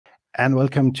and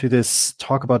welcome to this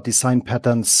talk about design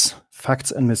patterns, facts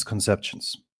and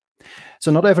misconceptions. So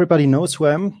not everybody knows who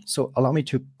I am, so allow me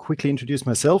to quickly introduce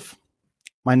myself.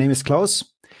 My name is Klaus,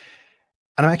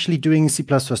 and I'm actually doing C++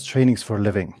 trainings for a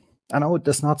living. I know it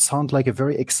does not sound like a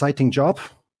very exciting job,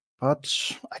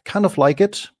 but I kind of like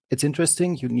it. It's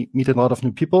interesting. You meet a lot of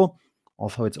new people,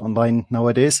 although it's online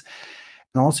nowadays.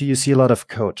 And also you see a lot of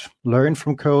code, learn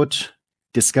from code,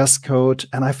 discuss code,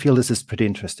 and I feel this is pretty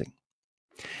interesting.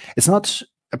 It's not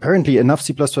apparently enough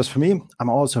C++ for me. I'm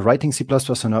also writing C++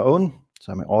 on my own.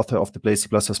 So I'm an author of the Blaze C++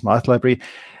 math library,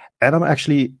 and I'm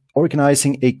actually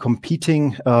organizing a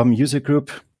competing user group.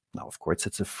 Now, of course,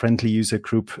 it's a friendly user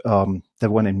group, the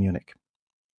one in Munich.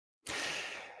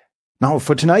 Now,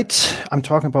 for tonight, I'm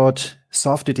talking about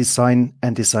software design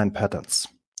and design patterns.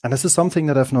 And this is something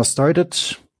that I've now started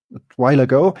a while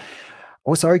ago. I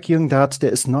was arguing that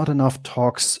there is not enough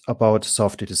talks about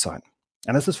software design.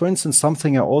 And this is, for instance,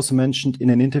 something I also mentioned in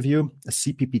an interview, a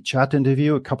CPP chat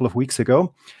interview a couple of weeks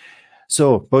ago.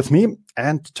 So both me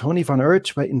and Tony van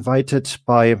Oort were invited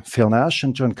by Phil Nash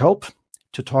and John Culp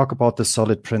to talk about the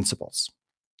solid principles.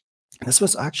 This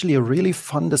was actually a really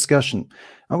fun discussion,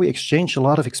 and we exchanged a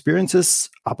lot of experiences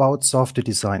about software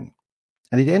design.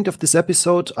 And at the end of this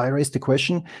episode, I raised the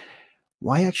question,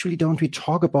 why actually don't we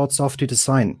talk about software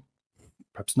design?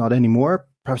 Perhaps not anymore,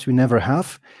 perhaps we never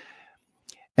have.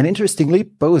 And interestingly,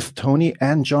 both Tony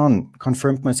and John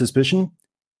confirmed my suspicion.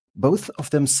 Both of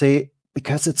them say,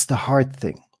 because it's the hard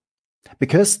thing.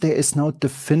 Because there is no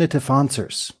definitive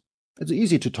answers. It's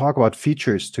easy to talk about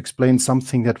features, to explain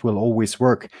something that will always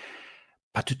work.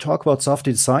 But to talk about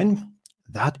software design,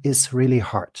 that is really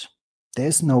hard.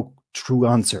 There's no true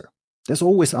answer. There's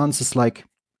always answers like,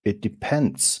 it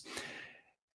depends.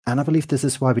 And I believe this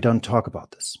is why we don't talk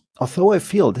about this. Although I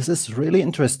feel this is really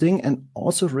interesting and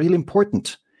also really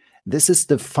important. This is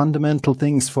the fundamental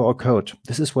things for our code.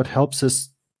 This is what helps us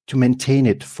to maintain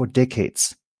it for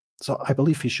decades. So I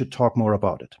believe we should talk more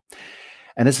about it.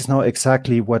 And this is now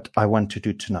exactly what I want to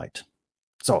do tonight.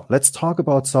 So let's talk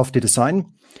about software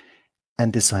design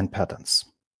and design patterns,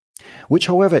 which,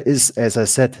 however, is, as I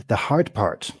said, the hard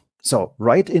part. So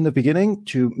right in the beginning,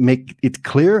 to make it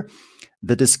clear,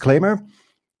 the disclaimer,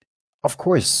 of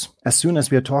course, as soon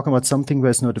as we are talking about something where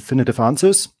there's no definitive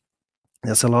answers,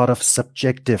 there's a lot of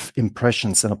subjective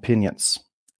impressions and opinions.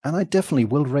 And I definitely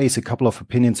will raise a couple of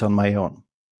opinions on my own.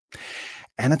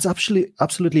 And it's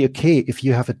absolutely okay if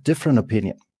you have a different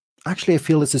opinion. Actually, I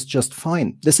feel this is just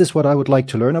fine. This is what I would like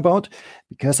to learn about,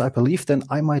 because I believe then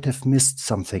I might have missed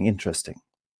something interesting.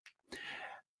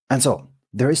 And so,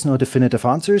 there is no definitive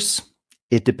answers.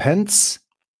 It depends.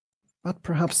 But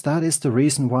perhaps that is the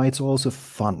reason why it's also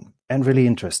fun and really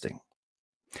interesting.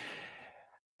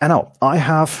 And now, I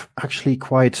have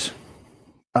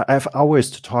hours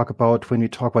to talk about when we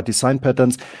talk about design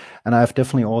patterns, and I have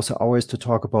definitely also hours to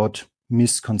talk about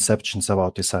misconceptions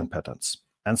about design patterns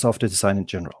and software design in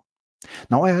general.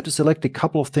 Now I had to select a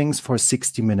couple of things for a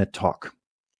 60-minute talk.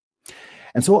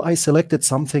 And so I selected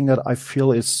something that I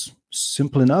feel is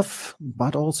simple enough,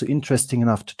 but also interesting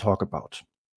enough to talk about.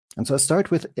 And so I start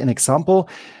with an example,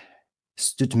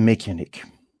 stood make unique.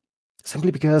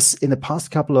 Simply because in the past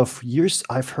couple of years,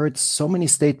 I've heard so many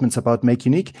statements about make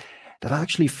unique that I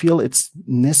actually feel it's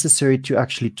necessary to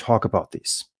actually talk about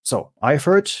these. So I've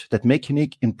heard that make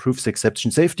unique improves exception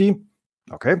safety.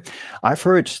 Okay. I've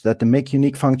heard that the make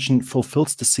unique function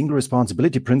fulfills the single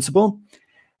responsibility principle.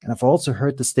 And I've also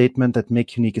heard the statement that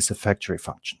make unique is a factory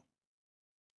function.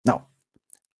 Now,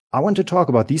 I want to talk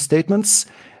about these statements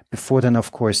before then,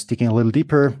 of course, digging a little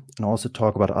deeper and also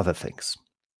talk about other things.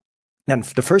 And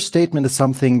the first statement is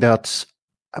something that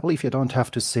I believe you don't have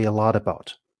to say a lot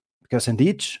about, because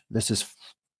indeed, this is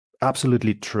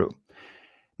absolutely true.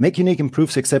 Make unique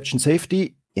improves exception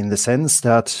safety in the sense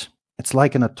that it's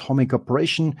like an atomic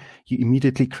operation. You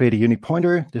immediately create a unique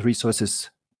pointer. The resource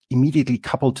is immediately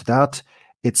coupled to that.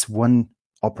 It's one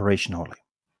operation only.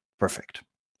 Perfect.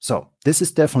 So this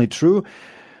is definitely true.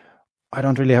 I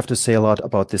don't really have to say a lot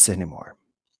about this anymore.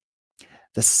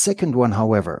 The second one,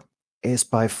 however, is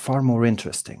by far more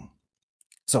interesting.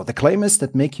 So the claim is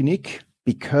that make unique,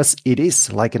 because it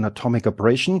is like an atomic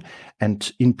operation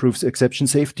and improves exception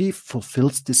safety,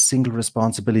 fulfills this single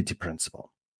responsibility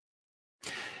principle.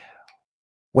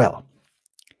 Well,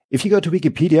 if you go to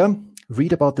Wikipedia,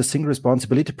 read about the single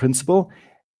responsibility principle,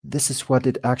 this is what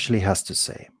it actually has to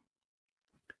say.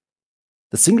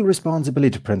 The single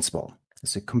responsibility principle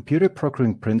is a computer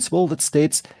programming principle that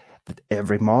states that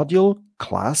every module,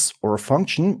 class, or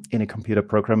function in a computer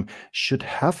program should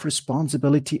have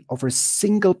responsibility over a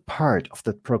single part of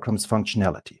the program's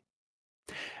functionality.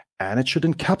 And it should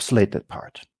encapsulate that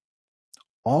part.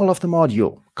 all of the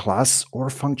module, class, or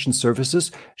function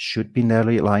services should be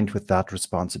narrowly aligned with that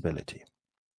responsibility.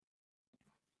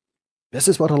 This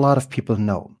is what a lot of people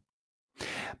know.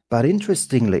 But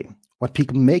interestingly, what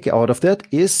people make out of that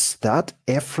is that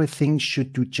everything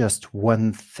should do just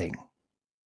one thing.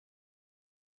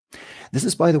 This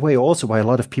is, by the way, also why a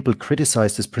lot of people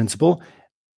criticize this principle,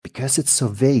 because it's so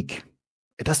vague.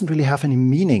 It doesn't really have any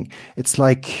meaning. It's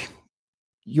like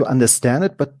you understand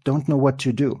it, but don't know what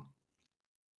to do.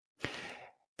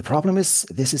 The problem is,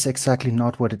 this is exactly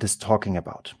not what it is talking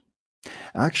about.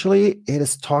 Actually, it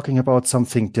is talking about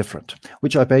something different,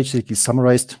 which I basically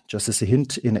summarized just as a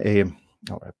hint in a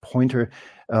pointer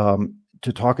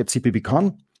to talk at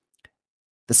CPBCon.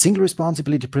 The single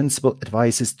responsibility principle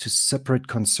advises to separate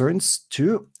concerns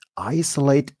to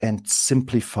isolate and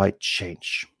simplify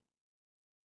change.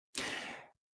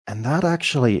 And that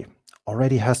actually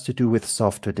already has to do with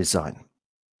software design.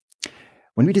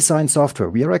 When we design software,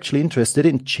 we are actually interested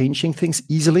in changing things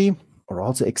easily or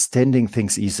also extending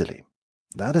things easily.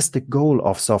 That is the goal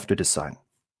of software design,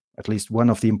 at least one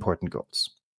of the important goals.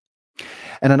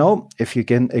 And I know if you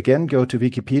can again go to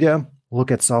Wikipedia,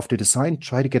 look at software design,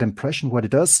 try to get an impression what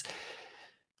it does,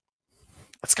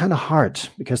 it's kind of hard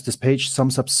because this page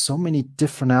sums up so many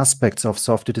different aspects of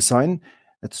software design.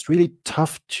 It's really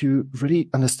tough to really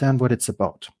understand what it's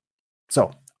about.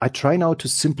 So I try now to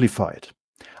simplify it.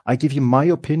 I give you my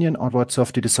opinion on what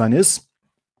software design is,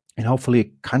 and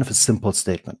hopefully kind of a simple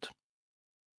statement.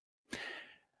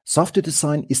 Software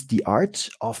design is the art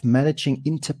of managing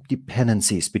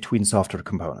interdependencies between software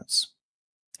components.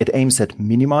 It aims at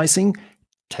minimizing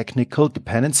technical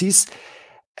dependencies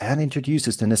and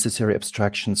introduces the necessary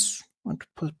abstractions and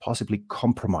possibly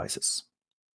compromises.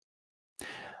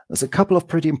 There's a couple of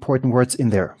pretty important words in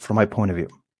there from my point of view.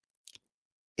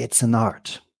 It's an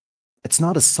art. It's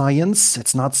not a science.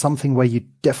 It's not something where you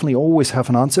definitely always have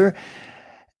an answer.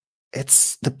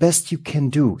 It's the best you can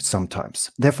do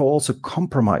sometimes. Therefore, also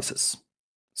compromises.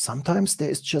 Sometimes there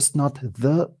is just not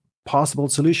the possible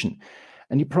solution.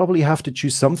 And you probably have to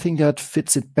choose something that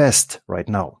fits it best right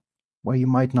now, where you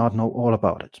might not know all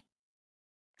about it.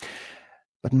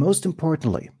 But most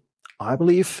importantly, I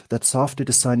believe that software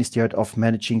design is the art of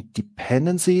managing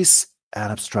dependencies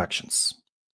and abstractions.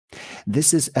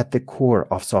 This is at the core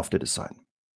of software design.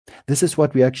 This is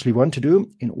what we actually want to do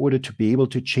in order to be able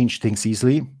to change things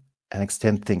easily and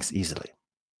extend things easily.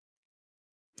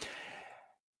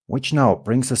 Which now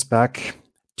brings us back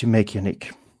to make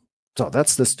unique. So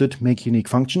that's the std make unique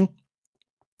function.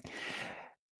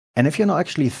 And if you're not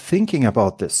actually thinking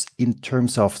about this in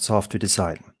terms of software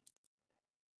design,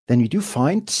 then you do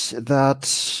find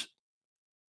that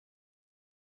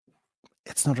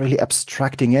it's not really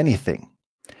abstracting anything.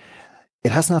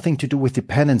 It has nothing to do with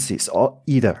dependencies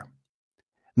either.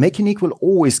 Make unique will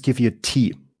always give you a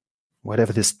T,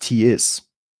 whatever this T is.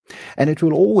 And it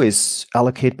will always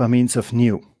allocate by means of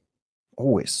new.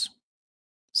 Always.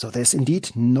 So there's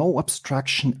indeed no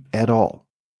abstraction at all.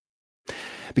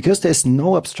 Because there's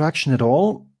no abstraction at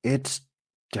all, it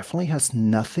definitely has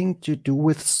nothing to do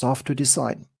with software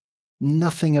design.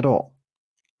 Nothing at all.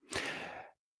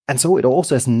 And so it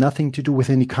also has nothing to do with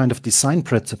any kind of design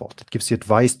principle that gives you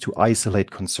advice to isolate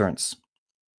concerns.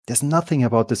 There's nothing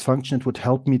about this function that would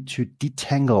help me to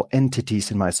detangle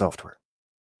entities in my software.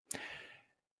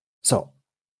 So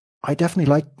I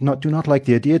definitely do not like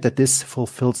the idea that this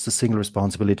fulfills the single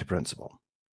responsibility principle.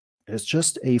 It's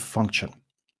just a function.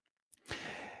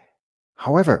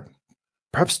 However,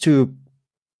 perhaps to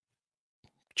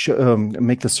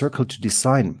make the circle to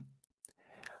design,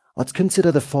 let's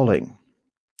consider the following.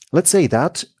 Let's say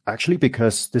that, actually,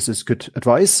 because this is good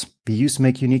advice, we use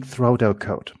make unique throughout our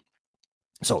code.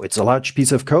 So it's a large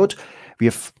piece of code. We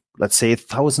have, let's say,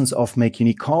 thousands of make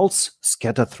unique calls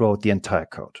scattered throughout the entire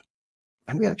code.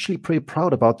 And we're actually pretty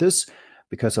proud about this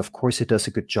because, of course, it does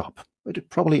a good job. But it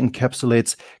probably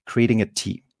encapsulates creating a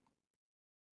T.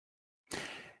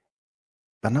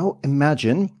 But now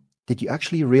imagine that you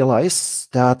actually realize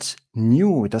that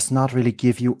new does not really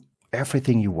give you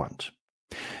everything you want.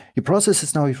 Your process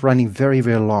is now running very,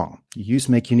 very long. You use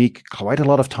make unique quite a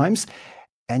lot of times,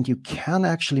 and you can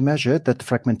actually measure that the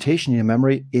fragmentation in your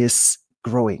memory is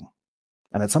growing.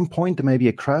 And at some point, there may be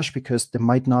a crash because there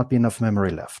might not be enough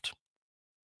memory left.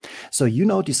 So you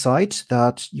now decide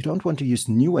that you don't want to use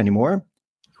new anymore.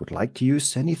 You would like to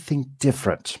use anything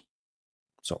different.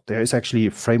 So there is actually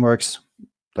frameworks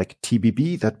like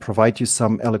TBB that provide you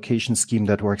some allocation scheme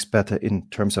that works better in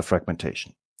terms of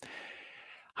fragmentation.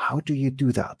 How do you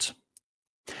do that?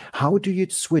 How do you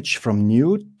switch from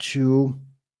new to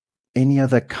any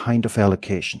other kind of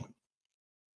allocation?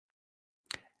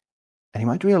 And you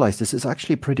might realize this is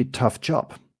actually a pretty tough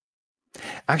job.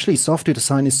 Actually, software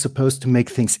design is supposed to make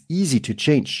things easy to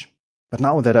change. But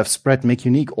now that I've spread Make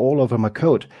Unique all over my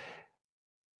code,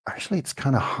 actually it's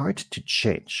kind of hard to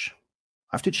change.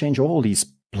 I have to change all these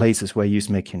places where I use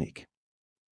Make Unique.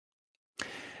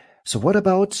 So what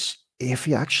about if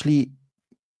you actually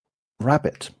wrap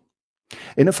it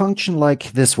in a function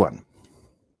like this one?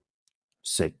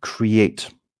 Say create.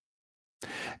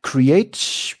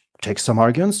 Create takes some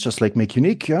arguments, just like Make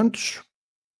Unique, and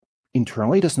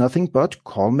internally does nothing but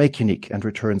call Make Unique and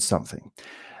return something.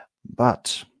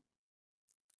 But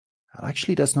it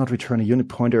actually does not return a unit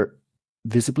pointer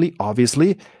visibly,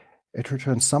 obviously. It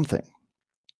returns something.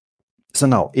 So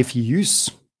now, if you use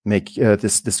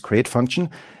this create function,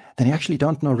 then you actually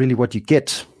don't know really what you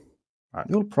get.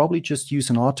 You'll probably just use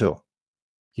an auto.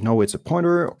 You know it's a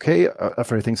pointer, okay,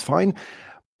 everything's fine,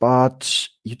 but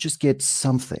you just get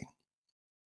something.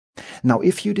 Now,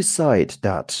 if you decide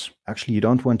that actually you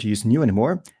don't want to use new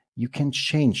anymore, you can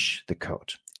change the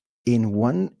code in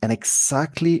one and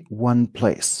exactly one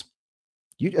place.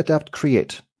 You adapt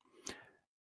create.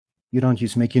 You don't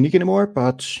use Make Unique anymore,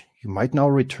 but you might now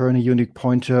return a unique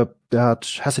pointer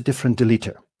that has a different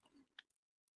deleter.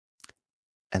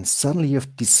 And suddenly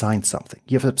you've designed something.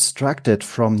 You've abstracted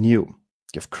from new.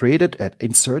 You've created and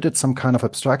inserted some kind of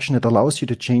abstraction that allows you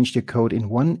to change your code in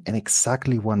one and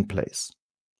exactly one place.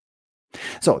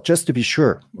 So just to be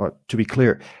sure, or to be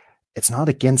clear, it's not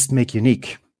against Make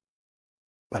Unique,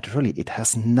 but really it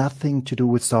has nothing to do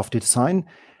with software design.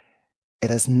 It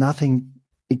has nothing,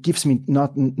 it gives me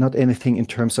not anything in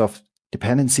terms of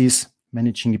dependencies,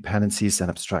 managing dependencies and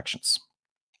abstractions.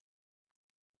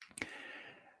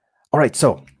 All right,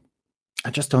 so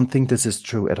I just don't think this is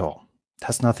true at all. It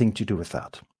has nothing to do with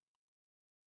that.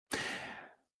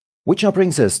 Which now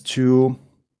brings us to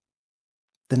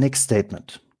the next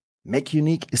statement. Make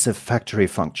Unique is a factory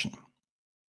function.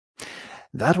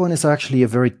 That one is actually a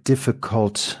very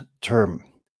difficult term,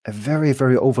 a very,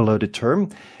 very overloaded term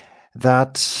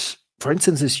that, for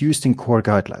instance, is used in core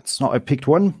guidelines. Now, I picked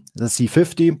one, the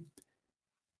C50.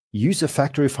 Use a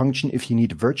factory function if you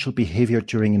need virtual behavior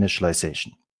during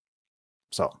initialization.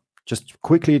 So just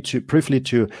briefly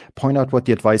to point out what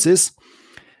the advice is.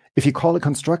 If you call a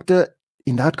constructor,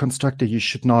 in that constructor, you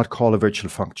should not call a virtual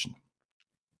function.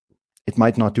 It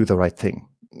might not do the right thing.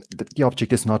 The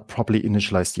object is not properly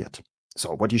initialized yet.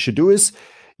 So what you should do is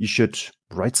you should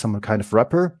write some kind of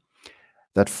wrapper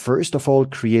that first of all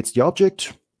creates the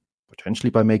object, potentially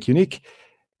by Make Unique.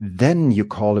 Then you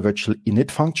call a virtual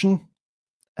init function,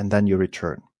 and then you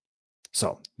return.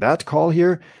 So that call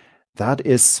here, that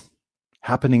is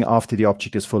happening after the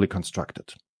object is fully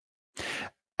constructed.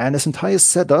 And this entire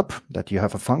setup that you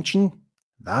have a function,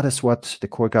 that is what the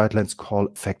core guidelines call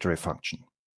factory function.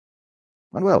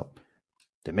 And well,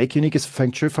 the Make Unique is a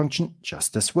factory function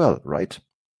just as well, right?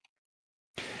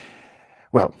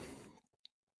 Well,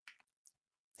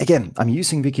 again, I'm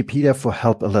using Wikipedia for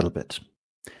help a little bit.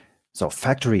 So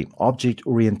factory,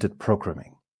 object-oriented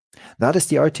programming. That is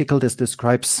the article that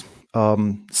describes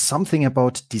something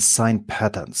about design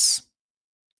patterns.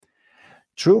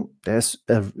 True, there's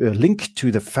a link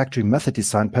to the factory method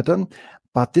design pattern,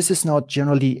 but this is not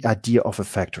generally the idea of a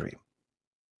factory.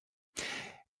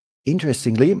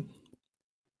 Interestingly,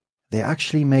 they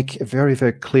actually make a very,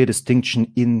 very clear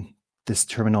distinction in this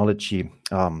terminology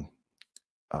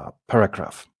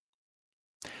paragraph.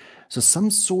 So some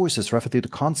sources refer to the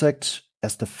concept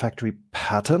as the factory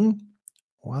pattern,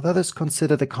 while others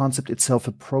consider the concept itself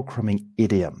a programming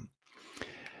idiom.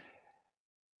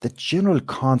 The general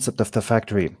concept of the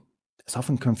factory is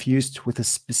often confused with a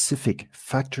specific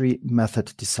factory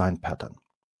method design pattern.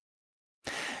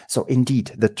 So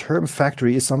indeed, the term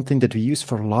factory is something that we use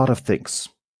for a lot of things.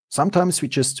 Sometimes we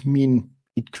just mean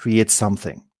it creates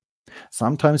something.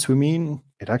 Sometimes we mean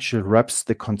it actually wraps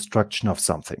the construction of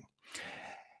something.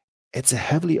 It's a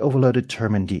heavily overloaded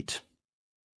term indeed.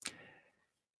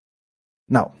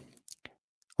 Now,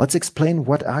 let's explain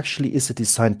what actually is a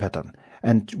design pattern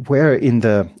and where in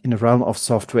the realm of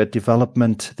software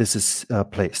development this is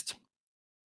placed.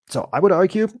 So I would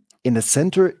argue in the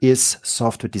center is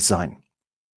software design.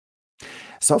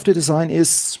 Software design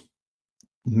is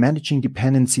managing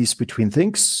dependencies between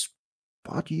things,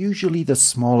 but usually the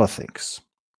smaller things.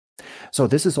 So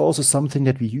this is also something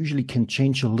that we usually can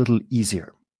change a little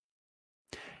easier.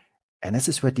 And this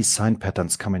is where design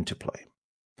patterns come into play.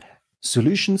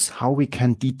 Solutions, how we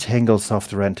can detangle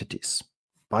software entities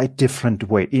by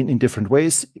in different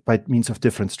ways, by means of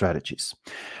different strategies.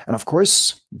 And of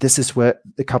course, this is where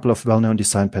a couple of well-known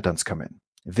design patterns come in.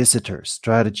 Visitor,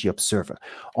 strategy, observer.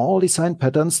 All design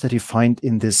patterns that you find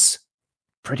in this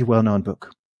pretty well-known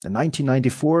book. the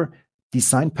 1994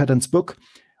 Design Patterns book,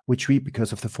 which we,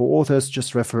 because of the 4 authors,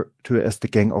 just refer to as the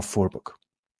Gang of 4 book.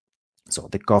 So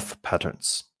the GOF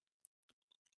patterns.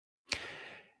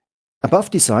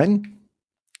 Above design,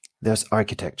 there's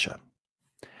architecture.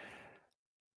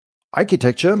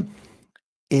 Architecture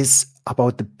is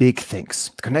about the big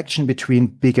things, the connection between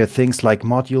bigger things like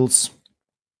modules,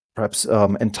 perhaps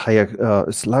entire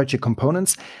larger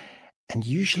components. And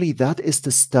usually that is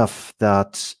the stuff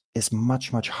that is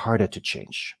much, much harder to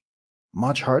change.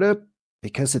 Much harder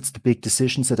because it's the big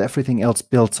decisions that everything else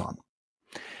builds on.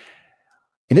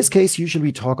 In this case, usually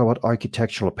we talk about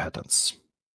architectural patterns.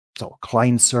 So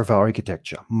client-server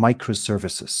architecture,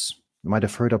 microservices. You might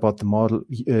have heard about the model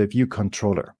view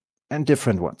controller and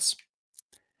different ones.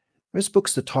 There's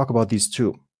books that talk about these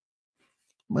too.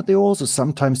 But they also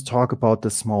sometimes talk about the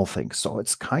small things. So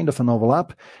it's kind of an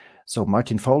overlap. So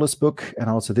Martin Fowler's book and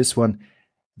also this one,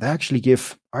 they actually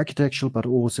give architectural but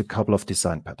also a couple of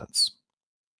design patterns.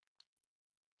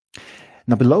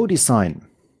 Now below design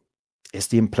is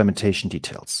the implementation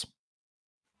details.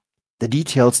 The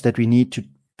details that we need to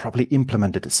properly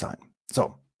implement the design.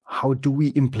 So how do we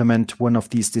implement one of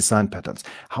these design patterns?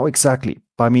 How exactly?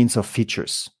 By means of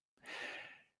features.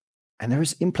 And there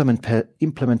is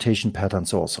implementation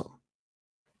patterns also.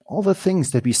 All the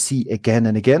things that we see again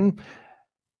and again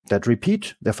that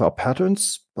repeat, therefore are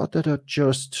patterns, but that are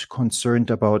just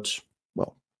concerned about,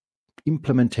 well,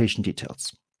 implementation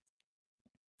details.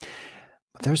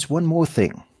 But there's one more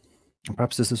thing, and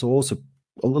perhaps this is also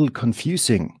a little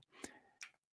confusing.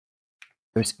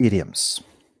 There's idioms.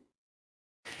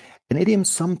 And idioms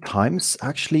sometimes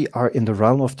actually are in the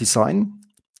realm of design,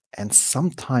 and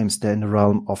sometimes they're in the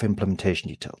realm of implementation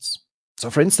details. So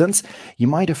for instance, you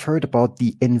might have heard about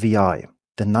the NVI,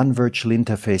 the non-virtual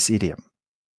interface idiom,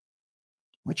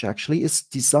 which actually is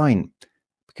design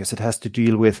because it has to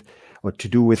deal with or to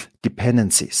do with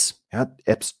dependencies,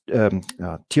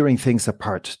 tearing things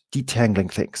apart, detangling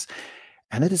things.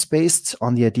 And it is based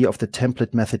on the idea of the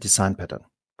template method design pattern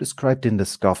described in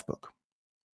this GOF book.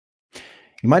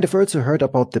 You might have also heard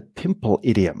about the pimple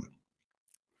idiom,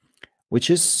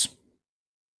 which is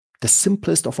the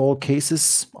simplest of all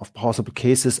cases, of possible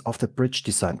cases, of the bridge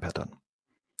design pattern.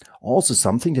 Also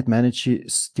something that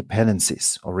manages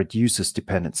dependencies or reduces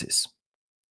dependencies.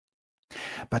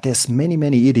 But there's many,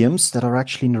 many idioms that are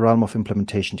actually in the realm of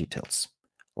implementation details.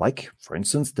 Like, for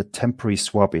instance, the temporary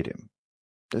swap idiom.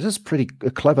 This is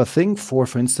a clever thing for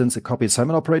instance, a copy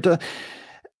assignment operator,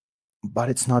 but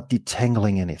it's not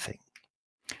detangling anything.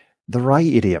 The RAI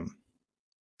idiom.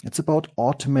 It's about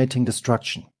automating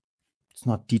destruction. It's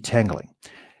not detangling.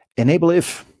 Enable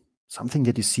if, something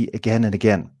that you see again and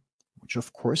again, which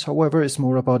of course, however, is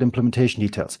more about implementation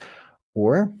details.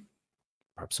 Or,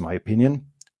 perhaps in my opinion,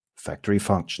 factory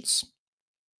functions.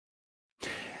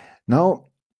 Now,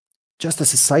 just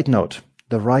as a side note,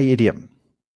 the RAI idiom.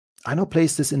 I now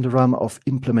place this in the realm of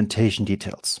implementation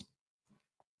details.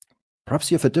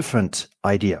 Perhaps you have a different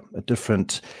idea, a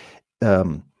different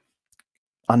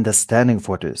understanding of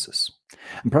what this is.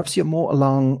 And perhaps you're more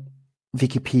along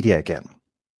Wikipedia again.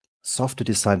 Software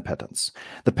design patterns.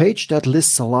 The page that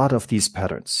lists a lot of these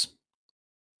patterns.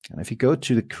 And if you go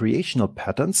to the creational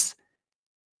patterns,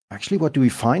 actually what do we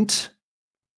find?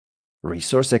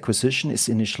 Resource acquisition is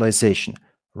initialization,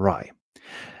 RAI.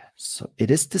 So it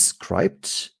is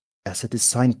described as a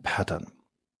design pattern.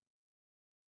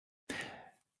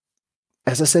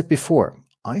 As I said before,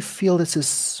 I feel this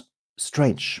is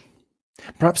strange.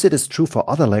 Perhaps it is true for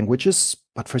other languages,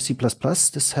 but for C++,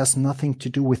 this has nothing to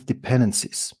do with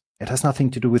dependencies. It has nothing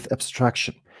to do with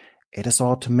abstraction. It is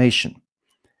automation.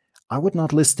 I would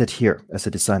not list it here as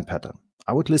a design pattern.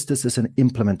 I would list this as an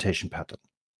implementation pattern.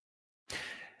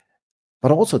 But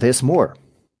also there's more.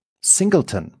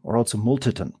 Singleton or also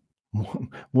multiton,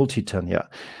 yeah.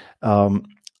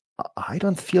 I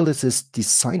don't feel this is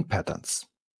design patterns.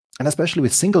 And especially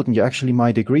with singleton, you actually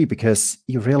might agree because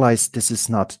you realize this is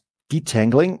not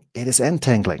detangling, it is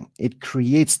entangling. It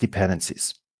creates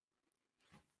dependencies.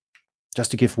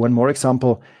 Just to give one more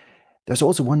example, there's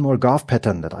also one more GOF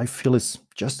pattern that I feel is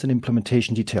just an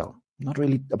implementation detail, not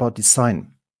really about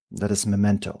design. That is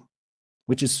memento,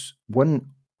 which is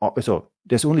so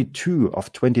there's only 2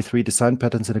 of 23 design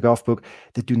patterns in the GOF book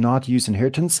that do not use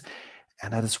inheritance,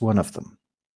 and that is one of them.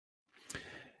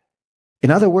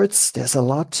 In other words, there's a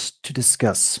lot to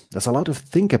discuss. There's a lot to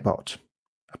think about.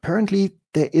 Apparently,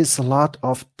 there is a lot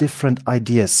of different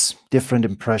ideas, different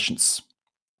impressions.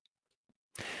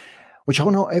 Which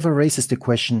however raises the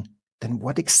question, then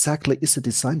what exactly is a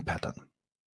design pattern?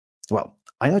 Well,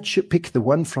 I not should pick the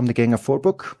one from the Gang of 4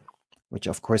 book, which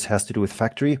of course has to do with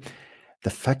factory,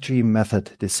 the factory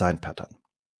method design pattern.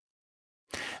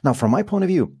 Now, from my point of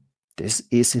view, this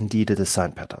is indeed a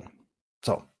design pattern.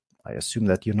 So I assume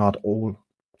that you're not all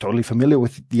totally familiar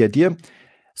with the idea.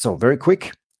 So very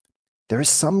quick, there is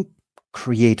some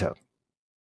creator.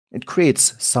 It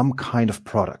creates some kind of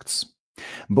products.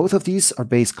 Both of these are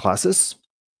base classes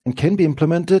and can be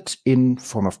implemented in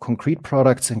form of concrete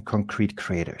products and concrete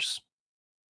creators.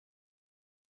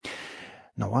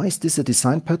 Now, why is this a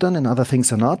design pattern and other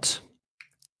things are not?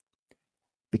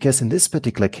 Because in this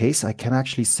particular case, I can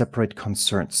actually separate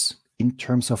concerns in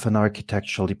terms of an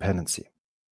architectural dependency.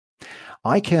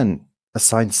 I can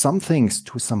assign some things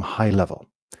to some high level,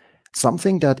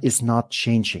 something that is not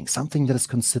changing, something that is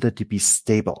considered to be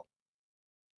stable.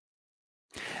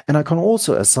 And I can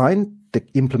also assign the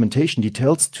implementation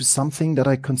details to something that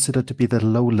I consider to be the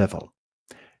low level.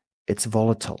 It's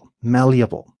volatile,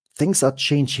 malleable. Things are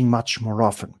changing much more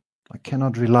often. I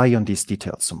cannot rely on these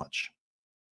details so much.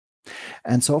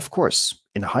 And so, of course,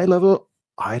 in high level,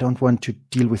 I don't want to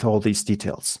deal with all these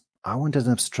details. I want an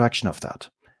abstraction of that.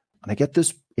 And I get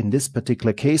this in this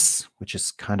particular case, which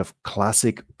is kind of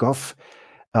classic Gov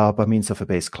by means of a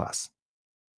base class.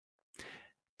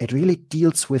 It really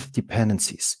deals with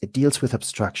dependencies. It deals with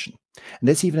abstraction. And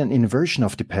there's even an inversion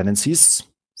of dependencies,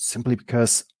 simply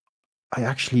because I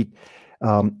actually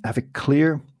have a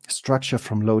clear structure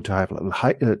from low to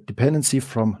high level, dependency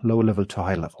from low level to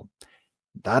high level.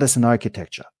 That is an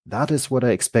architecture. That is what I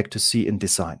expect to see in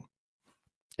design.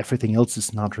 Everything else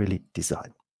is not really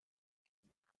design.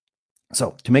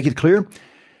 So, to make it clear,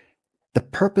 the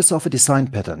purpose of a design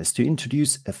pattern is to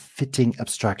introduce a fitting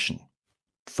abstraction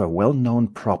for a well-known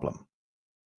problem.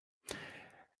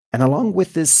 And along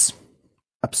with this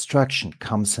abstraction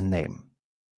comes a name.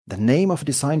 The name of a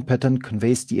design pattern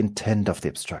conveys the intent of the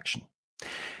abstraction.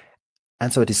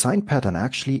 And so a design pattern,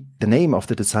 actually, the name of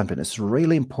the design pattern is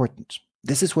really important.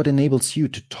 This is what enables you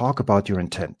to talk about your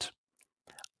intent.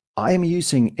 I am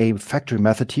using a factory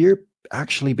method here,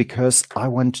 actually, because I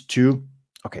want to,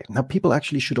 okay, now people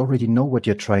actually should already know what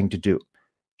you're trying to do.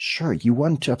 Sure, you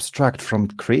want to abstract from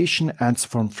creation and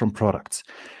from products.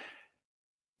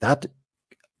 That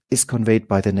is conveyed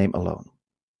by the name alone.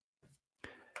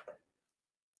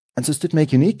 And so to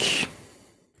make unique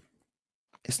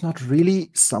is not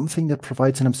really something that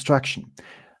provides an abstraction.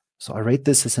 So I rate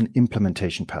this as an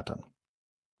implementation pattern,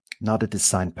 not a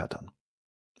design pattern.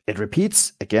 It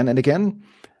repeats again and again,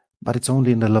 but it's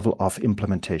only in the level of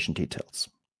implementation details.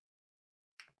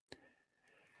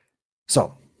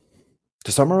 So,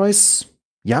 to summarize,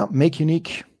 yeah, make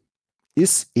unique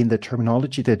is in the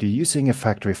terminology that you're using a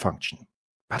factory function.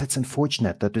 But it's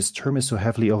unfortunate that this term is so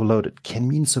heavily overloaded, can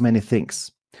mean so many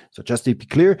things. So just to be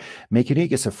clear, make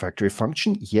unique is a factory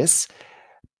function, yes,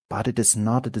 but it is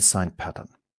not a design pattern.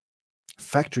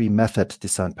 Factory method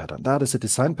design pattern, that is a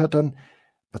design pattern,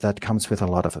 but that comes with a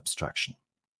lot of abstraction.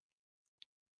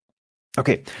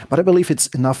 Okay, but I believe it's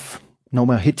enough. No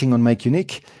more hitting on make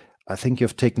unique. I think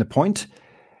you've taken the point.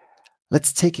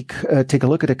 Let's take a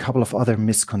look at a couple of other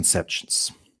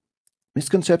misconceptions.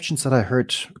 Misconceptions that I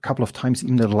heard a couple of times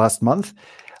even in the last month,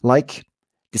 like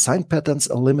design patterns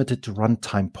are limited to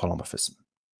runtime polymorphism.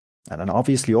 And then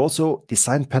obviously also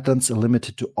design patterns are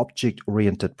limited to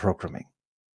object-oriented programming.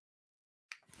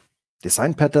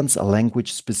 Design patterns are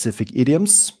language-specific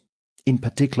idioms, in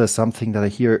particular something that I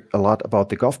hear a lot about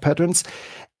the Gov patterns,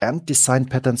 and design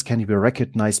patterns can be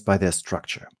recognized by their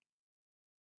structure.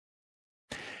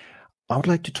 I would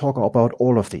like to talk about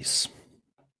all of these,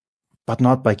 but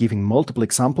not by giving multiple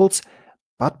examples,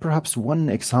 but perhaps one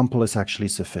example is actually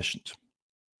sufficient.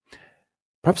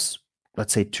 Perhaps,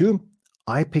 let's say two.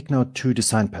 I pick now two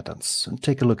design patterns and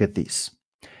take a look at these.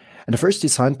 And the first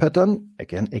design pattern,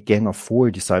 again, a gang of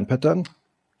 4 design pattern,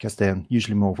 because they're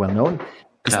usually more well-known,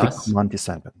 is Klaus? the command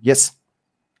design pattern. Yes.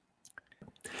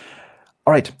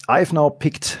 All right, I've now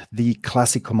picked the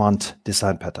classic command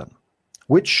design pattern,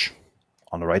 which,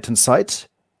 on the right-hand side,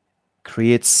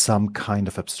 creates some kind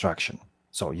of abstraction.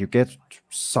 So you get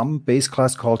some base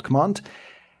class called command,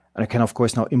 and I can, of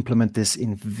course, now implement this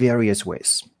in various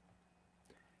ways.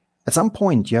 At some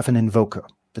point, you have an invoker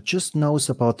that just knows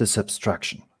about this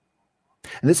abstraction.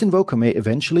 And this invoker may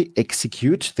eventually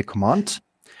execute the command,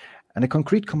 and a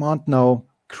concrete command now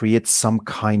creates some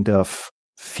kind of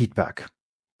feedback.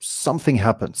 Something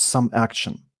happens, some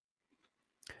action.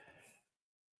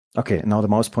 Okay, now the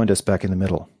mouse pointer is back in the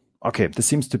middle. Okay, this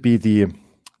seems to be the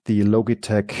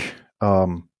Logitech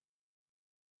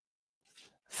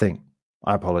thing.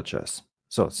 I apologize.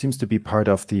 So it seems to be part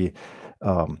of the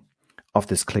of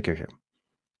this clicker here.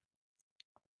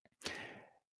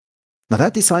 Now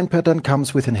that design pattern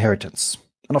comes with inheritance.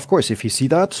 And of course, if you see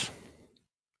that,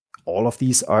 all of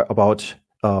these are about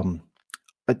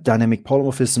dynamic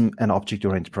polymorphism and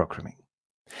object-oriented programming.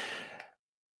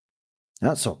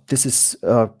 So this is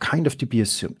kind of to be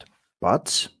assumed,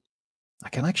 but I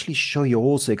can actually show you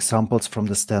also examples from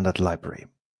the standard library.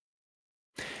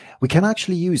 We can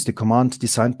actually use the command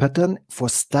design pattern for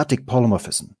static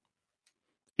polymorphism.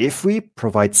 If we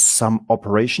provide some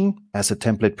operation as a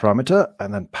template parameter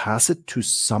and then pass it to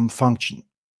some function.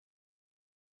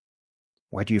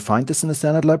 Where do you find this in the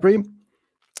standard library?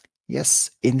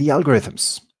 Yes, in the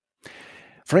algorithms.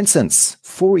 For instance,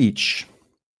 for each,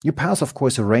 you pass, of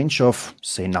course, a range of,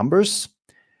 say, numbers,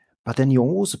 but then you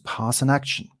also pass an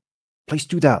action. Please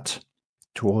do that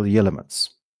to all the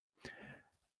elements.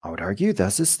 I would argue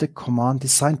this is the command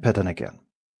design pattern again.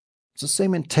 It's the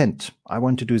same intent. I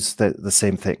want to do the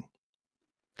same thing.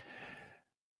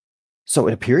 So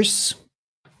it appears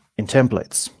in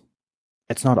templates.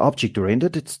 It's not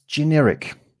object-oriented, it's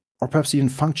generic, or perhaps even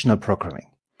functional programming.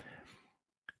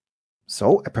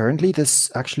 So apparently this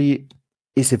actually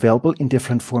is available in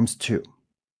different forms too.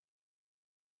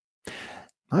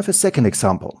 I have a second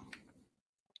example,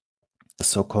 the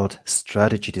so-called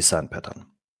strategy design pattern,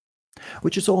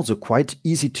 which is also quite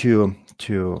easy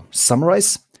to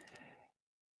summarize.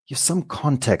 You have some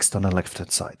context on the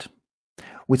left-hand side,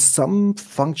 with some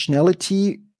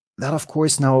functionality that, of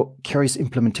course, now carries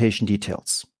implementation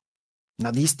details.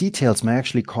 Now, these details may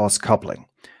actually cause coupling,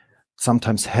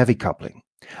 sometimes heavy coupling.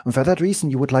 And for that reason,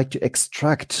 you would like to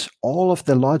extract all of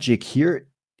the logic here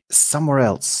somewhere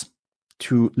else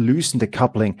to loosen the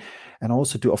coupling and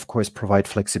also to, of course, provide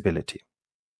flexibility,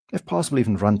 if possible,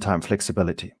 even runtime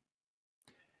flexibility.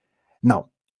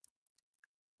 Now,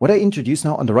 what I introduce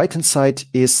now on the right-hand side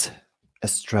is a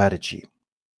strategy.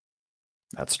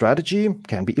 That strategy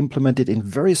can be implemented in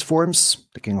various forms.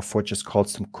 The King of Four just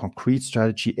calls them concrete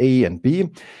strategy A and B.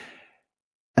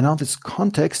 And now this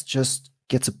context just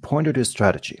gets a pointer to a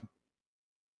strategy.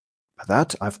 By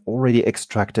that, I've already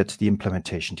extracted the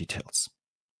implementation details.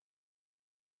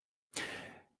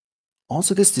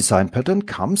 Also, this design pattern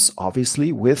comes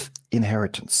obviously with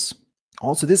inheritance.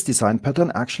 Also, this design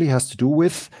pattern actually has to do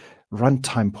with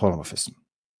runtime polymorphism.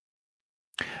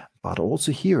 But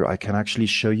also here, I can actually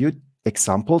show you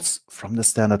examples from the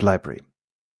standard library.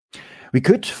 We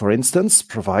could, for instance,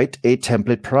 provide a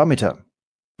template parameter,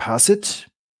 pass it,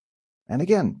 and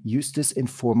again, use this in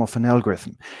form of an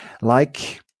algorithm,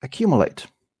 like accumulate.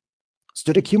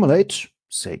 Std accumulate,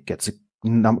 say, gets a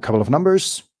couple of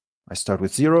numbers. I start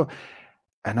with 0,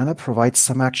 and then I provide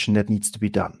some action that needs to be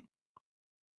done.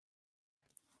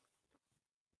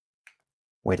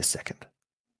 Wait a second.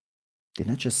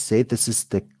 Didn't I just say this is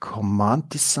the command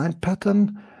design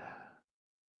pattern?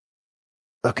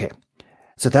 Okay,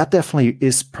 so that definitely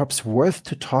is perhaps worth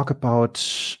to talk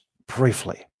about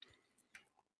briefly.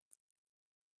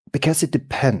 Because it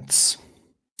depends,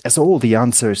 as all the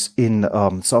answers in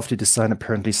software design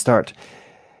apparently start.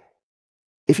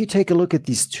 If you take a look at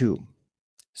these two,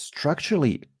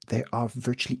 structurally, they are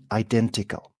virtually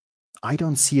identical. I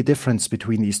don't see a difference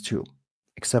between these two,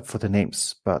 except for the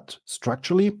names, but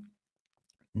structurally,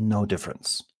 no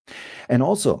difference. And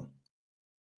also,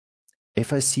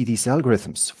 if I see these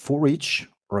algorithms, for each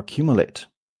or accumulate,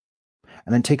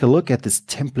 and then take a look at this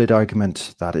template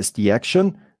argument, that is the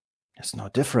action, there's no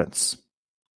difference.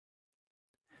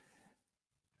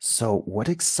 So what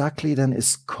exactly then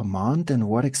is command and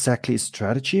what exactly is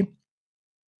strategy?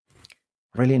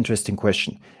 Really interesting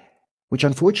question, which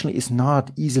unfortunately is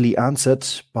not easily answered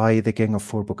by the Gang of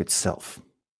Four book itself.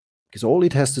 Because all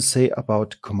it has to say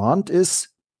about command is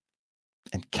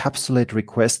encapsulate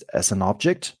request as an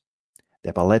object,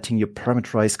 thereby letting you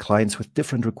parameterize clients with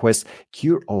different requests,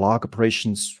 cure or log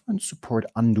operations, and support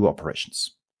undo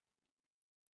operations.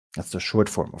 That's the short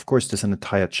form. Of course, there's an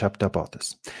entire chapter about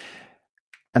this.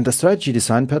 And the strategy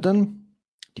design pattern,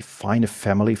 define a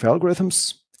family of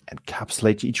algorithms,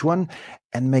 encapsulate each one,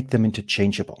 and make them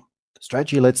interchangeable. The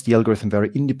strategy lets the algorithm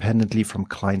vary independently from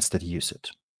clients that use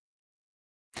it.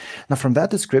 Now, from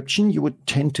that description, you would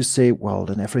tend to say, well,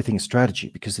 then everything is strategy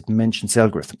because it mentions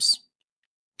algorithms.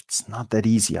 It's not that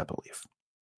easy, I believe.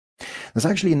 There's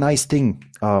actually a nice thing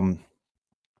that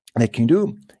you can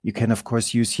do. You can, of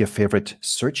course, use your favorite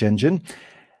search engine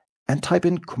and type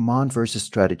in command versus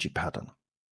strategy pattern.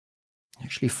 You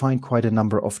actually find quite a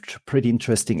number of pretty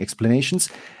interesting explanations.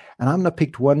 And I'm going to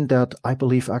pick one that I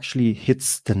believe actually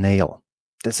hits the nail.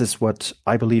 This is what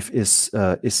I believe is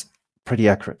pretty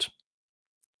accurate.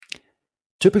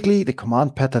 Typically, the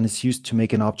command pattern is used to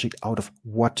make an object out of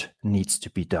what needs to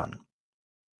be done.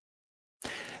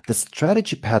 The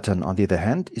strategy pattern, on the other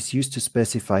hand, is used to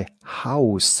specify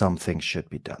how something should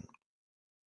be done.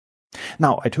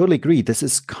 Now, I totally agree, this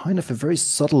is kind of a very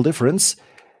subtle difference,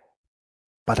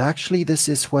 But actually, this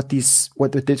is what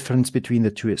the difference between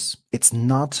the two is. It's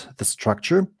not the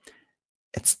structure,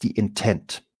 it's the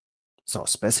intent. So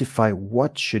specify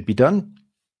what should be done,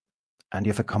 and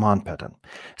you have a command pattern.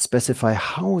 Specify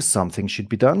how something should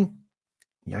be done,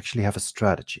 you actually have a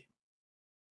strategy.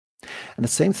 And the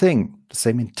same thing, the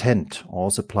same intent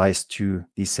also applies to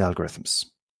these algorithms.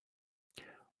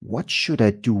 What should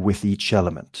I do with each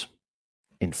element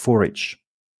in for each?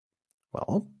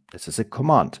 Well, this is a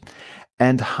command.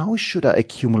 And how should I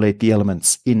accumulate the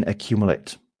elements in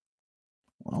accumulate?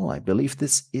 Well, I believe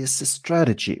this is a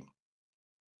strategy.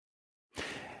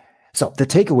 So the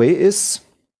takeaway is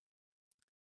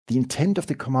the intent of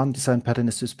the command design pattern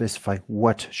is to specify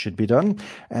what should be done,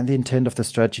 and the intent of the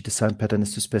strategy design pattern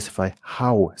is to specify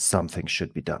how something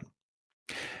should be done.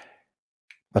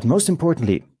 But most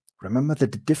importantly, remember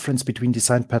that the difference between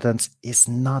design patterns is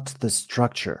not the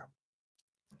structure.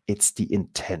 It's the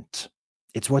intent.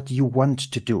 It's what you want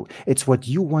to do. It's what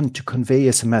you want to convey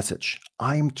as a message.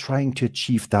 I'm trying to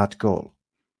achieve that goal.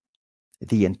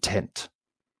 The intent.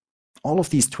 All of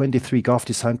these 23 GOF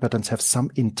design patterns have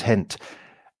some intent.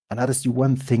 And that is the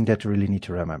one thing that you really need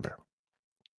to remember.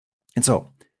 And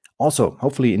so, also,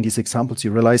 hopefully in these examples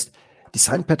you realized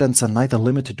design patterns are neither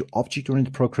limited to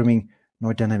object-oriented programming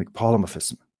nor dynamic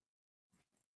polymorphism.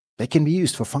 They can be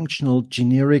used for functional,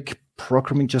 generic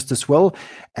programming just as well,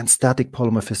 and static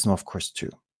polymorphism, of course, too.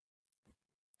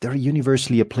 They're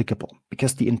universally applicable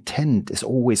because the intent is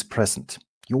always present.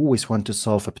 You always want to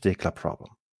solve a particular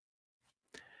problem.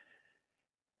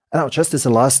 Now, just as a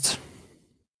last,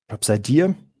 perhaps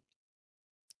idea,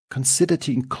 consider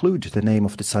to include the name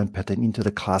of design pattern into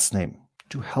the class name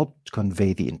to help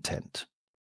convey the intent.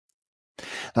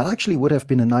 That actually would have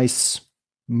been a nice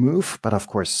move, but of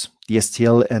course, the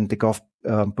STL and the GOF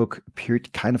book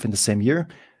appeared kind of in the same year.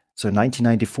 So in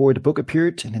 1994, the book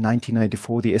appeared, and in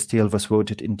 1994, the STL was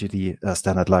voted into the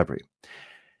standard library.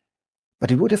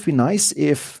 But it would have been nice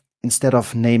if, instead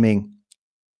of naming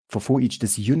for each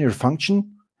this unary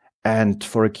function, and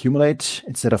for accumulate,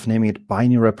 instead of naming it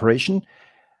binary operation,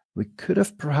 we could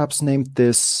have perhaps named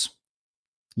this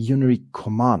unary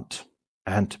command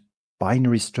and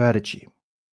binary strategy.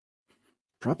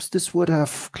 Perhaps this would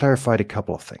have clarified a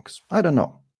couple of things. I don't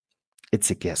know.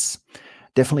 It's a guess.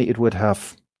 Definitely it would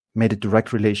have made a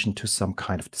direct relation to some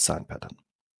kind of design pattern.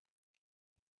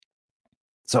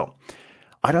 So,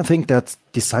 I don't think that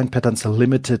design patterns are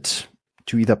limited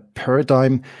to either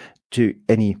paradigm, to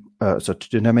any to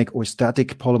dynamic or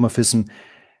static polymorphism.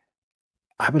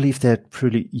 I believe they're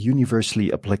pretty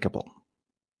universally applicable.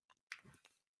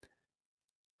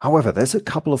 However, there's a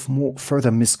couple of more further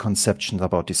misconceptions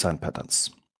about design patterns.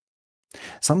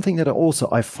 Something that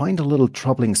I find a little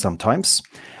troubling sometimes,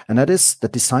 and that is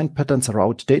that design patterns are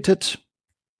outdated,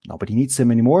 nobody needs them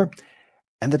anymore,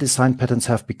 and the design patterns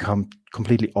have become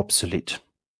completely obsolete.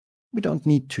 We don't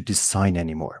need to design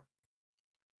anymore.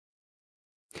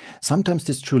 Sometimes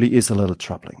this truly is a little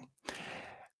troubling.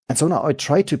 And so now I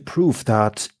try to prove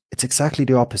that it's exactly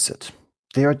the opposite.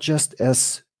 They are just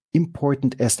as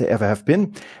important as they ever have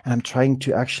been, and I'm trying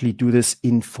to actually do this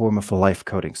in form of a live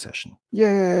coding session.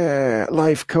 Yeah,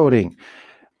 live coding.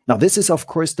 Now this is of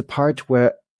course the part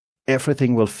where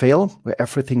everything will fail, where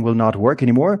everything will not work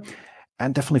anymore,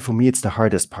 and definitely for me it's the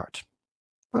hardest part.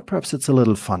 But perhaps it's a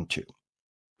little fun too.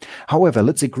 However,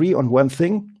 let's agree on one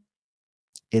thing.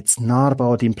 It's not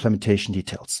about the implementation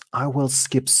details. I will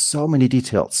skip so many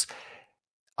details.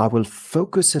 I will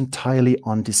focus entirely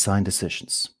on design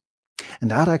decisions.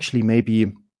 And that actually may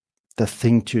be the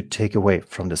thing to take away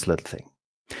from this little thing.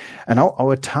 And now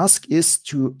our task is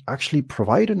to actually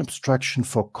provide an abstraction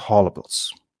for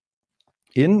callables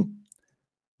in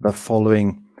the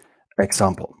following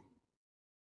example.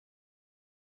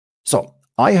 So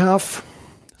I have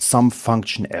some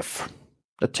function f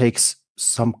that takes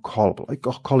some callable. I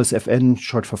call this fn,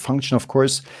 short for function, of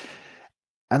course.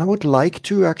 And I would like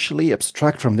to actually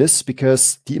abstract from this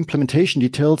because the implementation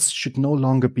details should no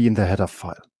longer be in the header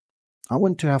file. I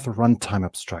want to have a runtime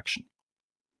abstraction.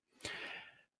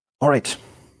 All right,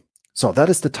 so that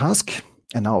is the task.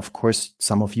 And now, of course,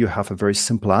 some of you have a very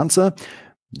simple answer.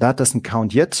 That doesn't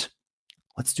count yet.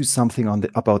 Let's do something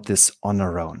about this on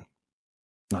our own.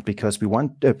 Not because we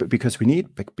want, because we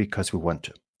need, but because we want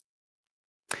to.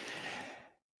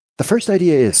 The first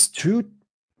idea is to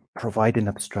provide an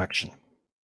abstraction.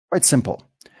 Quite simple.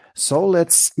 So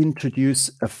let's introduce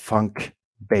a func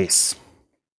base.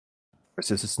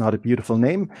 This is not a beautiful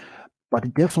name, but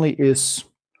it definitely is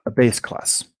a base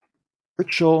class.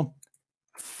 Virtual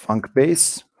func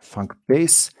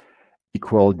base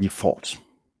equal default.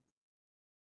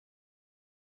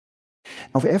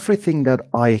 Now, for everything that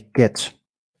I get,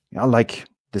 like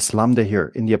this lambda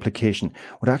here in the application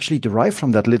would actually derive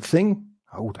from that little thing,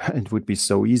 oh, it would be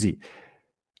so easy.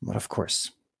 But of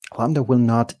course, lambda will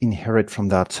not inherit from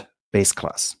that base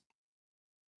class,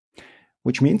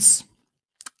 which means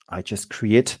I just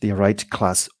create the right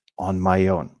class on my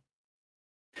own.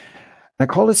 I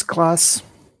call this class,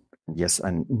 yes,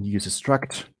 I use a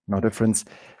struct, no difference,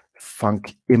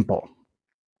 funcImpl.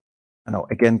 I know,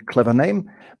 again, clever name,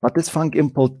 but this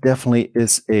funcImpl definitely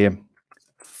is a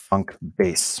func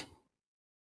base.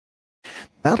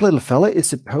 That little fella is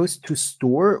supposed to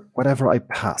store whatever I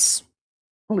pass.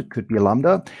 Well, it could be a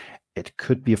lambda, it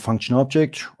could be a function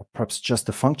object, or perhaps just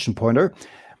a function pointer,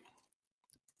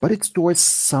 but it stores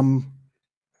some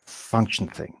function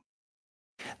thing.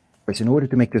 Because in order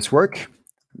to make this work,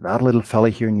 that little fella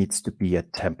here needs to be a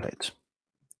template.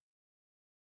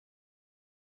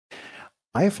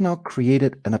 I have now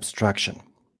created an abstraction,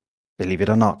 believe it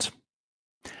or not.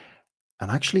 And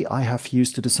actually, I have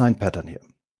used a design pattern here.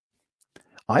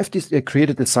 I've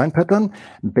created a design pattern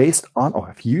based on, or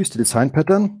I've used a design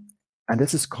pattern, and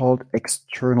this is called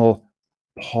external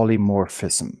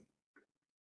polymorphism.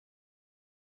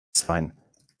 Design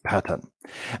pattern.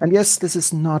 And yes, this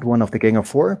is not one of the Gang of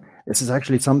Four. This is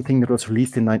actually something that was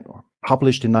released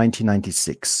published in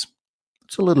 1996.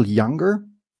 It's a little younger,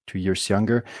 2 years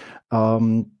younger,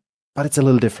 but it's a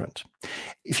little different.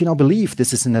 If you now believe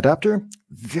this is an adapter,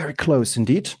 very close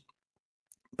indeed,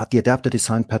 but the adapter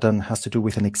design pattern has to do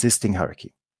with an existing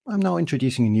hierarchy. I'm now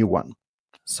introducing a new one.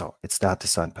 So it's that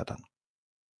design pattern.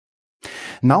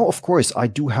 Now, of course, I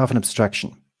do have an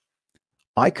abstraction.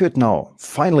 I could now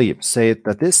finally say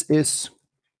that this is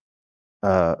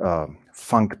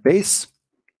func base,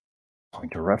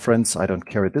 pointer reference, I don't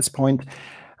care at this point.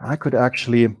 I could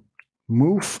actually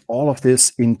move all of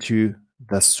this into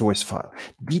the source file,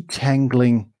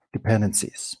 detangling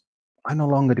dependencies. I no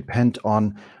longer depend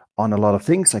on a lot of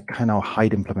things. I can now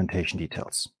hide implementation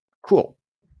details. Cool.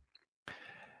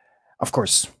 Of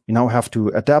course, you now have to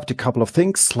adapt a couple of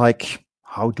things, like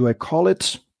how do I call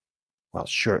it? Well,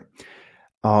 sure.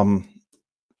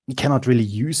 You cannot really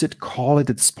use it, call it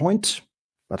at this point,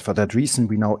 but for that reason,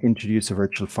 we now introduce a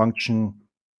virtual function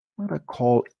that I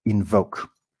call invoke.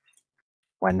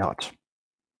 Why not?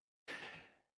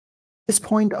 At this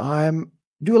point, I'm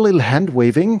do a little hand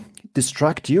waving,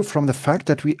 distract you from the fact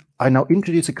that I now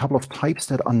introduce a couple of types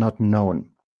that are not known.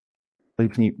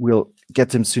 Believe me, we'll get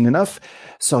them soon enough.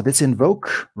 So this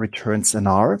invoke returns an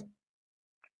R,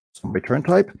 some return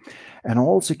type, and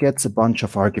also gets a bunch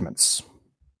of arguments,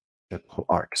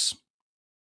 args.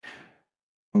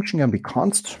 Function can be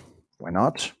const, why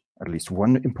not? At least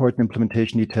one important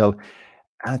implementation detail,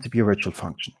 and to be a virtual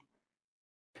function.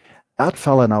 That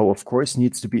fella now, of course,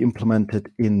 needs to be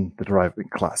implemented in the deriving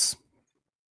class,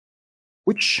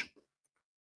 which,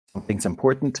 something's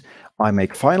important, I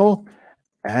make final,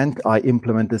 and I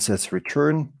implement this as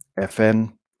return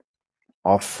fn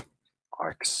of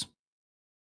args.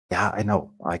 Yeah, I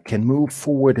know, I can move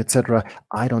forward, etc.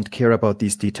 I don't care about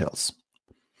these details.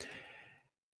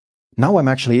 Now I'm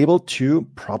actually able to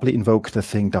properly invoke the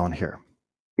thing down here.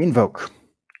 Invoke,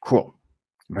 cool,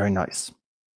 very nice.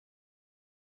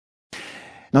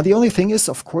 Now, the only thing is,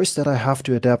 of course, that I have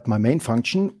to adapt my main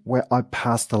function where I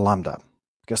pass the lambda,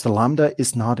 because the lambda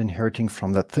is not inheriting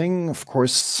from that thing. Of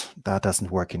course, that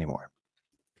doesn't work anymore.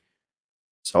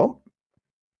 So,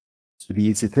 to the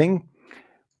easy thing,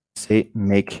 say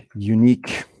make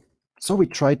unique. So we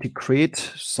try to create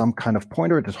some kind of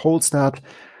pointer that holds that,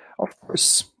 of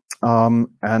course,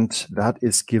 and that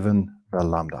is given the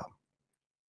lambda.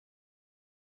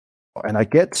 And I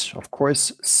get, of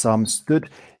course, some std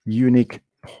unique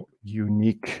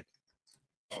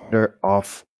pointer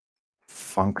of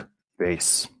func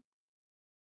base.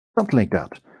 Something like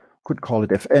that. Could call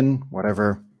it fn,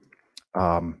 whatever.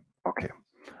 Okay.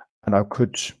 And I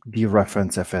could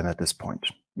dereference fn at this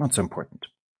point. Not so important.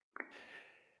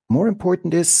 More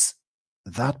important is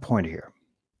that point here.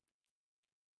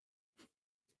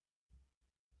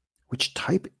 Which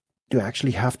type do I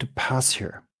actually have to pass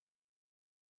here?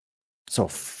 So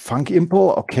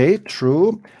funcImpl, okay,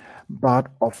 true, but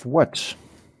of what?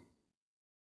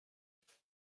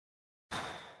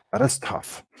 That is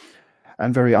tough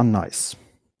and very unnice.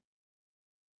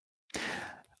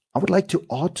 I would like to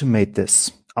automate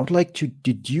this. I would like to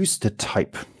deduce the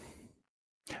type.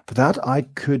 For that, I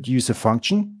could use a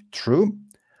function, true,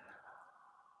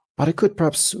 but I could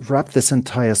perhaps wrap this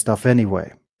entire stuff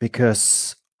anyway,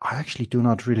 because I actually do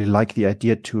not really like the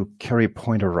idea to carry a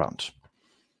pointer around.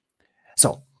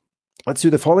 So let's do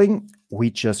the following. We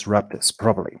just wrap this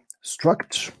properly.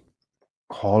 Struct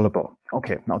callable.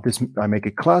 Okay, now this I make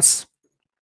a class.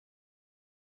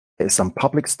 There's some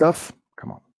public stuff,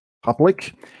 come on,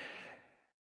 public,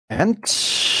 and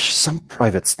some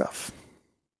private stuff.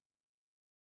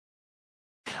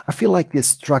 I feel like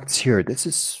these structs here,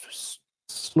 this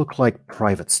look like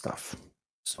private stuff.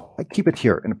 So I keep it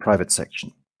here in the private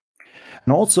section.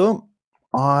 And also,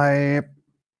 I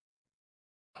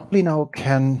probably now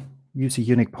can use a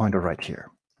unique pointer right here.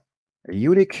 A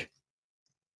unique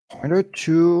pointer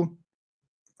to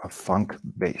a func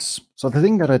base. So the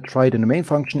thing that I tried in the main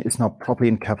function is now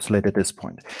properly encapsulated at this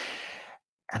point.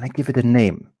 And I give it a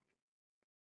name.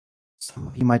 Some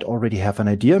of you might already have an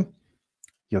idea.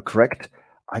 You're correct.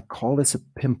 I call this a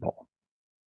pimple.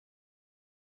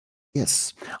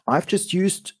 Yes, I've just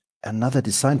used another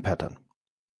design pattern.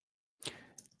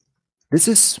 This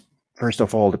is, first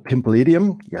of all, the pimple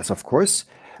idiom. Yes, of course.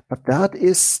 But that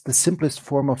is the simplest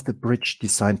form of the bridge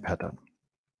design pattern,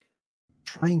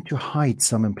 trying to hide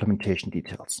some implementation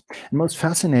details. And most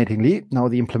fascinatingly, now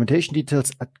the implementation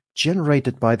details are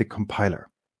generated by the compiler.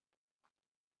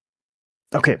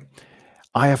 Okay,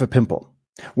 I have a pimple,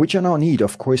 which I now need,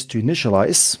 of course, to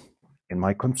initialize in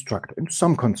my constructor, in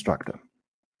some constructor.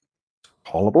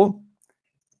 Callable.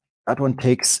 That one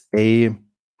takes a,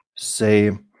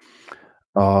 say,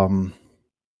 well,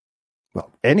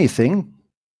 anything.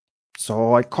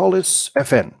 So I call this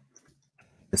fn.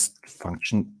 This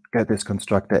function, get this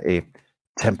constructor a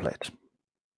template.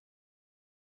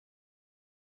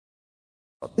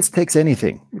 This takes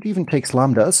anything. It even takes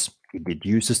lambdas. It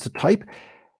deduces the type.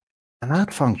 And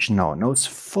that function now knows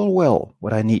full well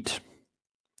what I need.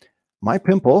 My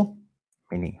pimple,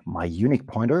 meaning my unique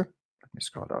pointer, let me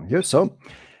scroll down here. So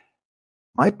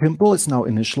my pimple is now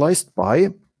initialized by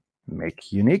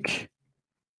make unique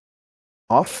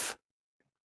of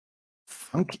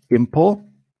func impl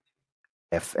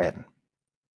fn.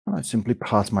 And I simply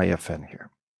pass my fn here.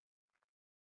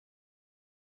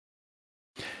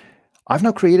 I've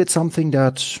now created something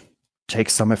that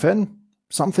takes some fn,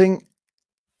 something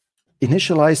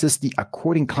initializes the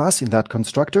according class in that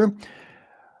constructor,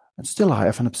 and still I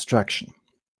have an abstraction,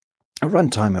 a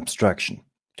runtime abstraction,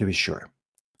 to be sure.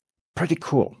 Pretty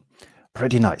cool,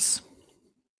 pretty nice.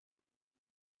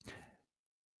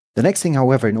 The next thing,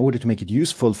 however, in order to make it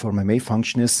useful for my main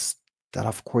function is that,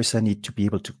 of course, I need to be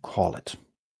able to call it.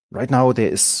 Right now,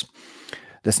 there's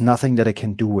nothing that I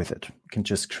can do with it. I can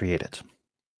just create it.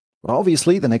 But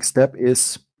obviously, the next step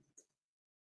is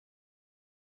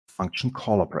function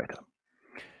call operator.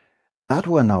 That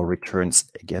one now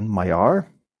returns again my R,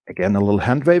 again a little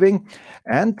hand waving,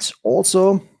 and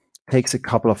also takes a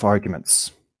couple of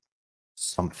arguments,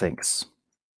 some things.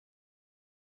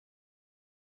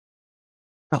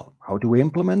 Well, how do we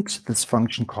implement this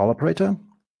function call operator?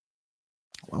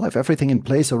 Well, I have everything in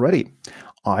place already.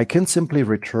 I can simply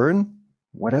return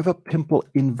whatever pimple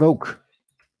invoke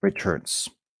returns.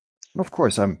 And of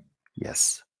course,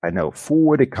 yes, I know,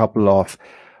 forward a couple of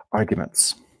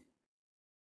arguments.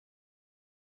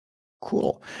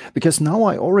 Cool, because now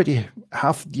I already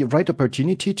have the right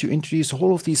opportunity to introduce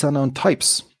all of these unknown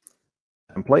types.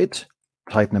 Template,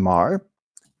 type name R,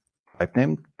 type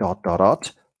name ...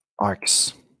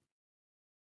 args.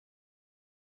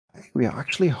 We are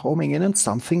actually homing in on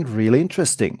something really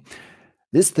interesting.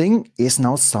 This thing is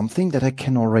now something that I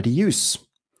can already use.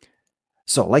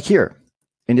 So like here,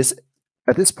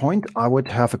 at this point, I would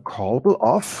have a callable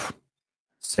of,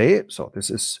 say, so this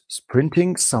is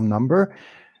printing some number.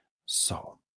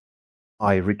 So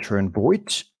I return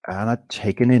void and I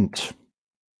take an int.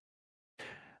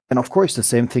 And of course, the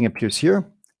same thing appears here.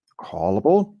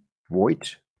 Callable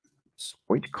void,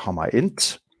 comma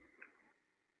int.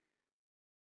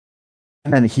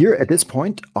 And then here at this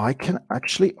point, I can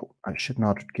actually, I should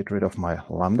not get rid of my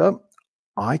lambda.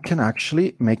 I can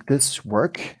actually make this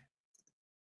work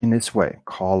in this way.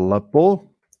 Callable.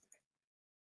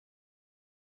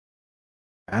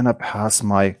 And I pass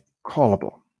my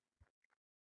callable.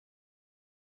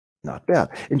 Not bad.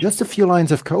 In just a few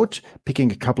lines of code,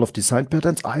 picking a couple of design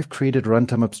patterns, I've created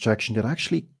runtime abstraction that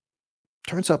actually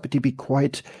turns out to be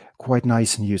quite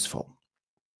nice and useful.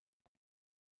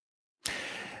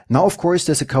 Now, of course,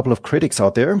 there's a couple of critics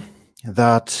out there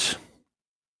that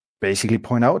basically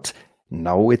point out,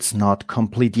 no, it's not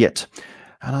complete yet.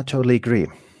 And I totally agree.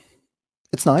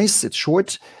 It's nice, it's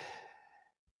short,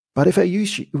 but if I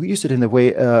use it in the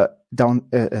way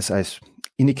as I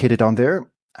indicated down there,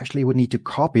 actually would need to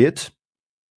copy it.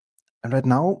 And right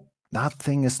now, that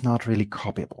thing is not really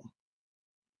copyable.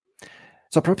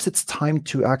 So perhaps it's time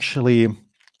to actually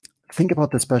think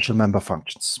about the special member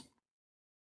functions.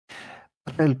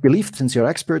 I believe, since you're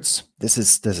experts, this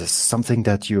is something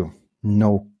that you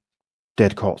know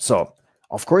dead cold. So,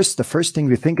 of course, the first thing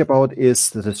we think about is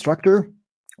the destructor,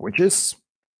 which is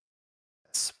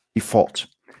default.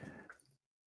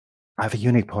 I have a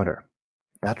unique pointer.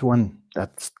 That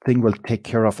thing will take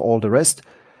care of all the rest.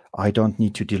 I don't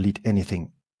need to delete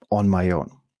anything on my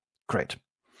own. Great.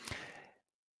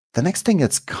 The next thing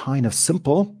that's kind of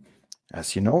simple,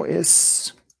 as you know,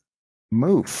 is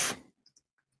move.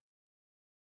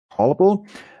 Callable.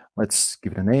 Let's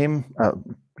give it a name.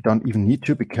 We don't even need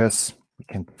to because we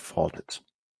can default it.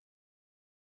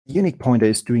 The unique pointer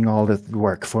is doing all the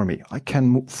work for me. I can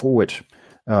move forward.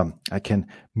 I can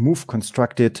move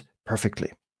constructed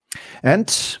perfectly. And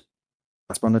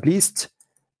last but not least,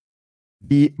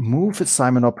 the move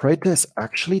assignment operator is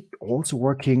actually also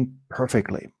working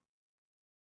perfectly.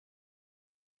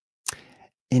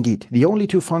 Indeed, the only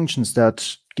two functions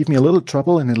that give me a little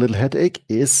trouble and a little headache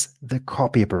is the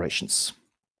copy operations.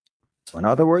 So in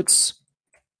other words,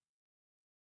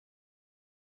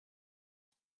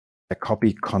 the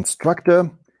copy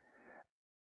constructor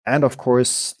and of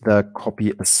course the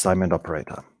copy assignment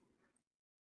operator.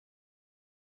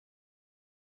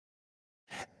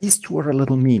 These two are a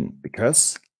little mean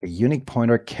because a unique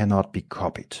pointer cannot be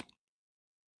copied.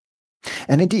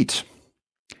 And indeed,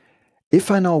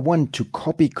 if I now want to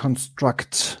copy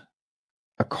construct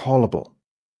a callable,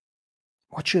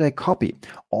 what should I copy?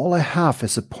 All I have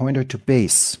is a pointer to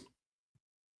base.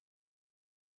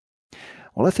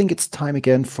 Well, I think it's time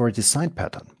again for a design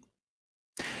pattern.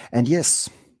 And yes,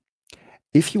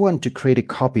 if you want to create a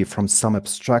copy from some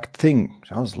abstract thing,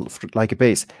 like a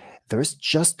base, there is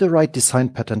just the right design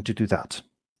pattern to do that.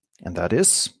 And that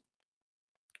is,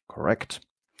 correct,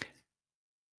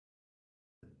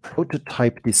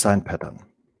 prototype design pattern.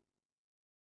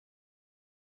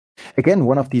 Again,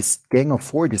 one of these gang of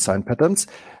 4 design patterns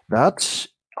that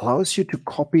allows you to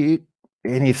copy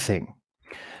anything.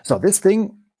 So this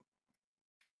thing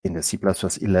in the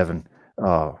C++11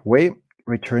 way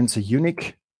returns a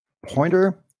unique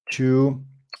pointer to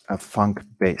a func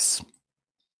base.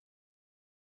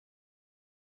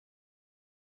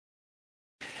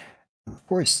 Of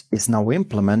course, is now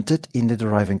implemented in the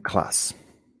deriving class.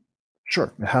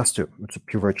 Sure, it has to. It's a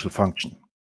pure virtual function.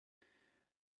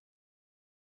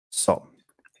 So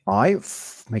I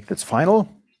make this final,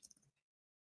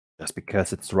 just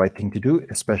because it's the right thing to do,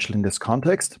 especially in this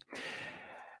context.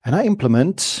 And I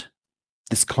implement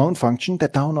this clone function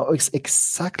that now knows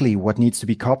exactly what needs to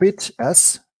be copied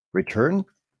as return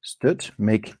std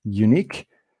make unique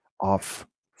of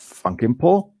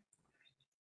funcImpl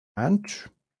and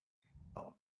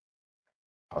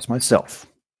pass myself.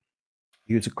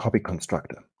 Use a copy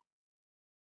constructor.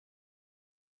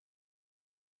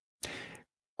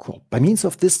 Cool. By means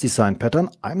of this design pattern,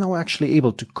 I'm now actually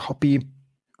able to copy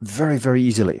very, very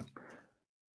easily.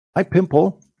 My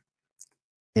pimple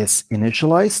is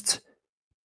initialized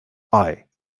by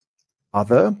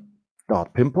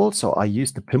other.pimple. So I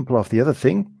use the pimple of the other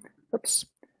thing. Oops.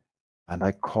 And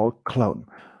I call clone.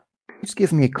 Please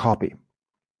give me a copy.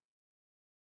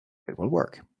 It will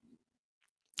work.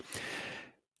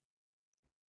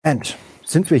 And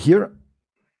since we're here,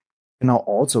 we now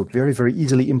also very, very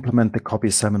easily implement the copy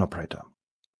assignment operator.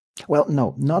 Well,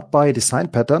 no, not by a design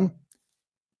pattern,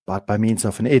 but by means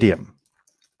of an idiom.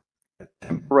 A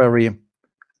temporary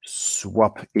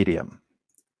swap idiom.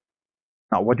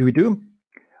 Now, what do?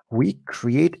 We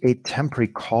create a temporary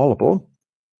callable.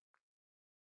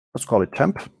 Let's call it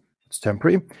temp. It's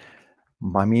temporary.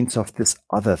 By means of this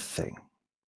other thing.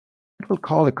 It will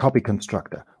call a copy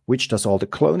constructor, which does all the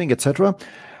cloning, etc.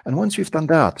 And once we've done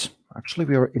that, actually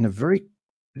we are in a very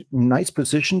nice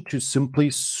position to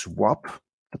simply swap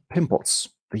the pimples,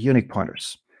 the unique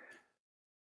pointers.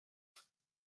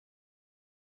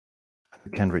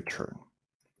 We can return.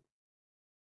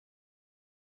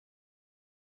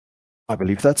 I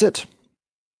believe that's it.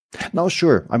 Now,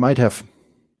 sure, I might have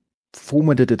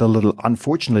formatted it a little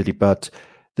unfortunately, but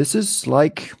this is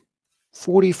like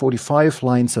 40, 45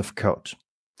 lines of code.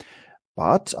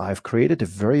 But I've created a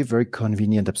very, very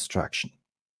convenient abstraction.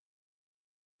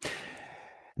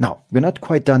 Now, we're not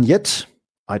quite done yet.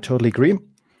 I totally agree.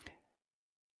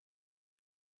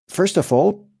 First of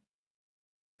all,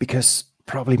 because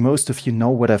probably most of you know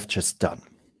what I've just done.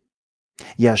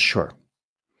 Yeah, sure.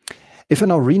 If I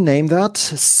now rename that,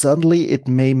 suddenly it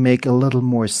may make a little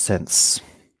more sense.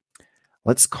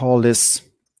 Let's call this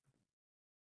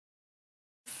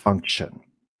function.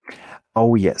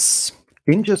 Oh, yes.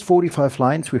 In just 45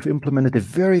 lines, we've implemented a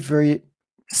very, very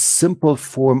simple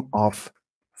form of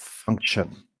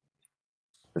function.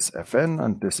 This fn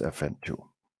and this fn2.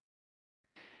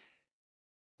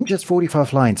 In just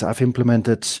 45 lines, I've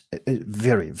implemented a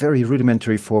very, very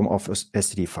rudimentary form of a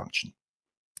std function.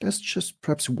 There's just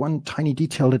perhaps one tiny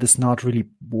detail that is not really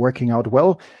working out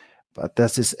well, but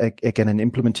this is again an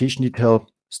implementation detail.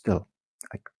 Still,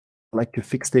 I like to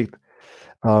fix it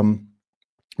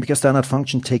because standard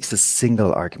function takes a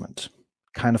single argument.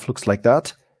 Kind of looks like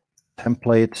that.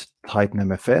 Template, type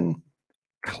MFN,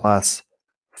 class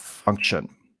function.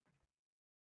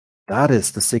 That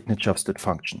is the signature of std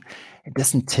function. It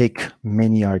doesn't take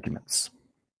many arguments.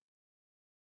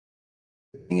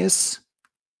 The thing is,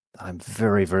 I'm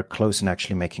very, very close in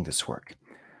actually making this work.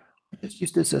 Just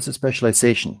use this as a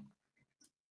specialization.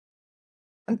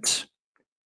 And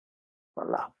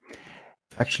voila,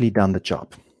 actually done the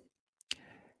job.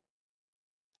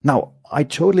 Now, I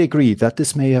totally agree that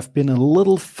this may have been a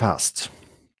little fast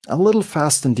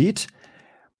indeed,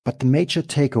 but the major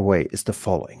takeaway is the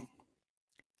following.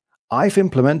 I've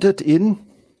implemented in,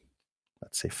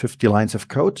 let's say, 50 lines of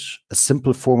code, a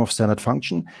simple form of standard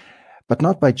function, but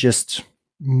not by just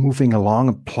moving along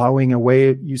and plowing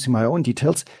away using my own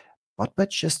details, but by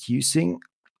just using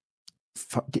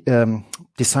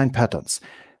design patterns,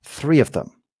 3 of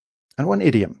them, and 1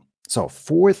 idiom. So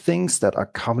 4 things that are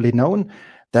commonly known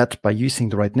that by using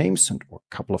the right names and a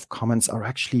couple of comments are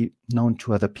actually known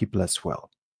to other people as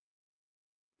well.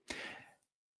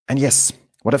 And yes,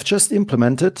 what I've just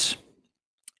implemented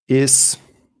is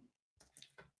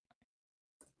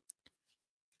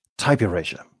type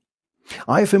erasure.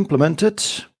 I've implemented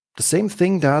the same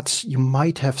thing that you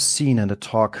might have seen in the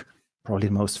talk, probably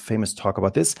the most famous talk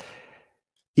about this,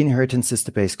 inheritance is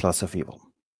the base class of evil.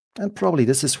 And probably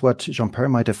this is what Jean-Pierre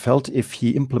might have felt if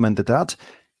he implemented that.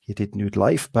 He didn't do it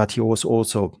live, but he was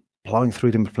also plowing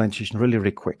through the implementation really,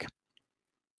 really quick.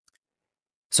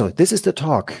 So this is the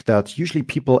talk that usually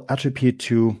people attribute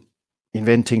to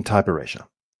inventing type erasure.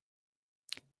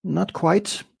 Not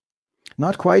quite.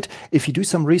 Not quite. If you do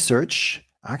some research,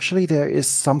 actually there is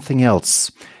something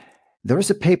else. There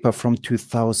is a paper from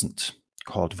 2000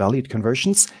 called Valued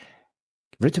Conversions,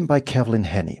 written by Kevlin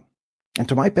Henney. And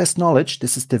to my best knowledge,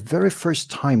 this is the very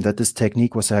first time that this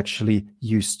technique was actually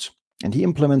used. And he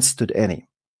implements std_any.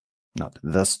 Not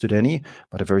the std_any,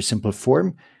 but a very simple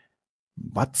form,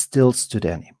 but still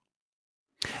std_any.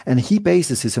 And he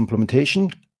bases his implementation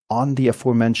on the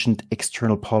aforementioned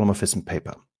external polymorphism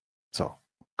paper. So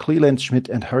Cleland, Schmidt,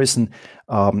 and Harrison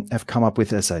have come up with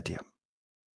this idea.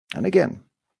 And again,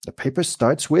 the paper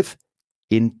starts with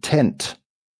intent.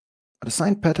 A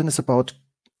design pattern is about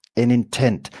an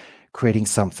intent, creating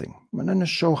something. I'm going to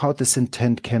show how this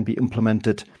intent can be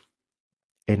implemented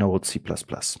in old C++.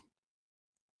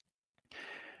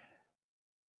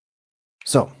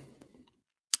 So,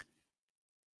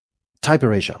 type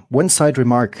erasure. One side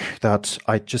remark that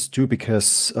I just do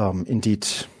because indeed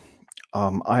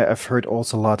I have heard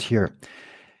also a lot here.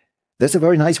 There's a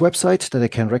very nice website that I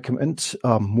can recommend,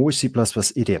 more C++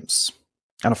 idioms.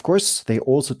 And of course, they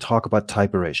also talk about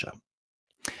type erasure.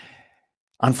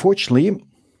 Unfortunately,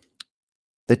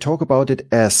 they talk about it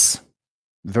as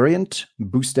variant,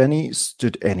 boost any,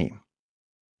 std_any.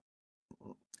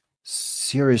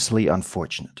 Seriously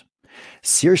unfortunate.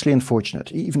 Seriously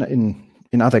unfortunate. Even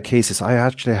in other cases, I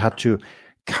actually had to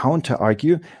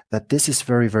counter-argue that this is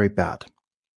very, very bad.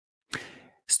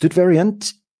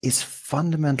 Std_variant is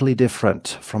fundamentally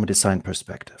different from a design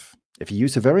perspective. If you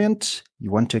use a variant, you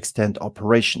want to extend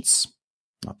operations,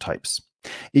 not types.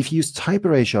 If you use type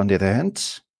erasure, on the other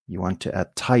hand, you want to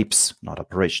add types, not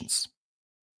operations.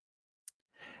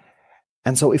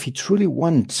 And so if you truly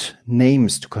want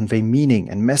names to convey meaning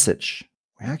and message,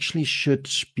 we actually should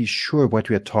be sure what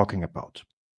we are talking about.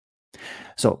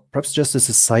 So perhaps just as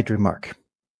a side remark,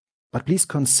 but please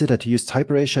consider to use type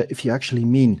erasure if you actually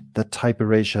mean the type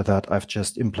erasure that I've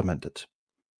just implemented.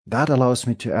 That allows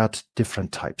me to add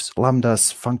different types,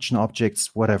 lambdas, function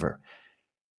objects, whatever.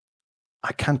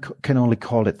 I can only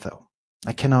call it though.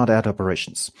 I cannot add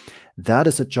operations. That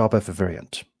is a job of a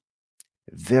variant.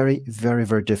 Very, very,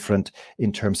 very different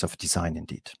in terms of design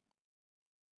indeed.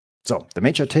 So the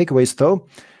major takeaways though,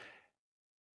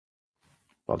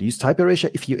 well, use type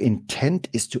erasure if your intent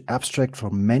is to abstract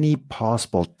from many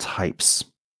possible types,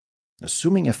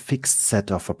 assuming a fixed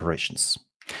set of operations.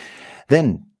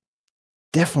 Then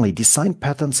definitely design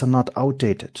patterns are not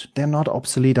outdated. They're not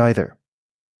obsolete either.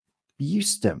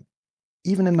 Use them.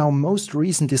 Even in our most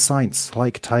recent designs,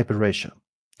 like type erasure,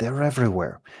 they're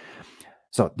everywhere.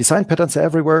 So design patterns are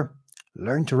everywhere.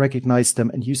 Learn to recognize them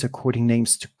and use according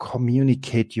names to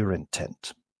communicate your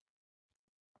intent.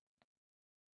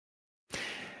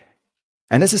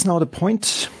 And this is now the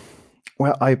point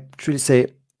where I truly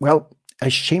say, well, I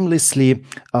shamelessly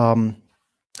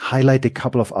highlight a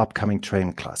couple of upcoming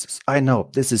training classes. I know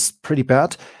this is pretty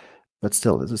bad, but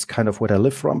still, this is kind of what I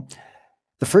live from.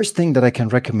 The first thing that I can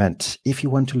recommend, if you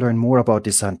want to learn more about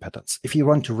design patterns, if you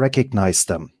want to recognize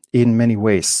them in many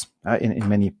ways, in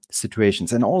many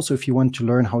situations. And also, if you want to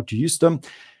learn how to use them,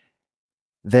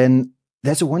 then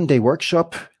there's a one-day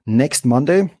workshop next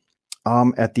Monday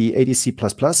at the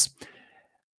ADC++,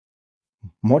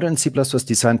 Modern C++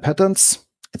 Design Patterns.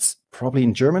 It's probably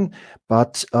in German,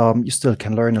 but you still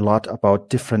can learn a lot about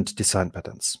different design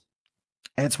patterns.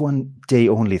 And it's one day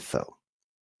only, though.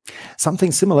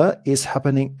 Something similar is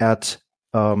happening at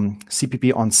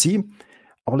CPP on C.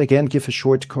 I will again give a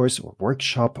short course or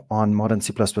workshop on modern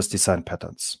C++ design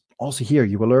patterns. Also here,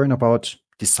 you will learn about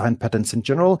design patterns in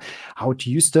general, how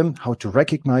to use them, how to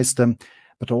recognize them,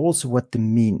 but also what they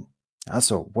mean.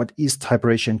 So what is type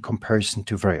ratio in comparison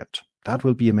to variant? That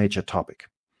will be a major topic.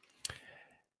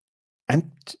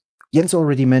 And Jens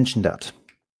already mentioned that,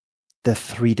 the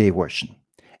 3-day version.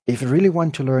 If you really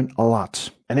want to learn a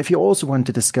lot, and if you also want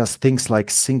to discuss things like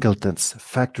singletons,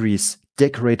 factories,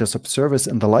 decorators, observers,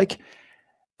 and the like,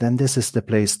 then this is the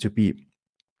place to be,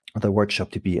 the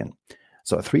workshop to be in.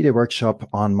 So a 3-day workshop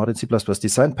on modern C++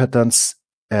 design patterns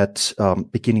at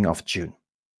beginning of June.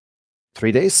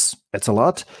 3 days, it's a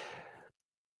lot,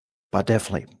 but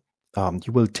definitely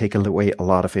you will take away a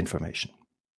lot of information.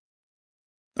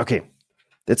 Okay,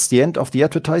 that's the end of the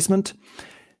advertisement.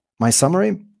 My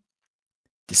summary: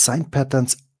 design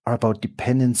patterns are about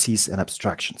dependencies and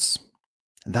abstractions.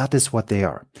 That is what they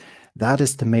are. That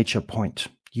is the major point.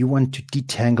 You want to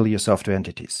detangle your software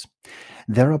entities.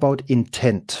 They're about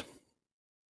intent.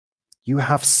 You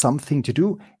have something to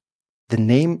do. The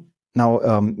name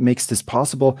now makes this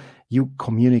possible. You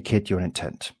communicate your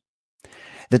intent.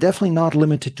 They're definitely not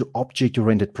limited to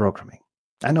object-oriented programming.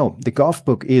 I know the Gov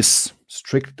book is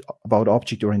strict about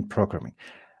object-oriented programming,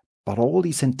 but all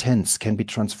these intents can be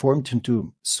transformed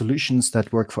into solutions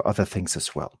that work for other things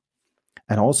as well.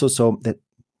 And also so that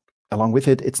along with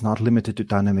it, it's not limited to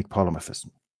dynamic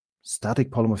polymorphism. Static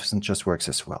polymorphism just works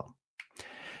as well.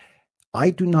 I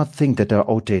do not think that they're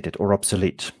outdated or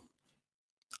obsolete.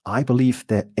 I believe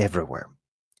they're everywhere,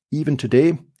 even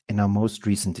today in our most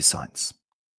recent designs.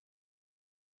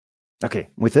 Okay,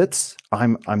 with that,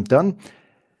 I'm done.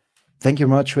 Thank you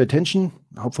very much for your attention.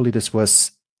 Hopefully this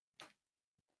was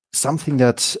something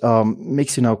that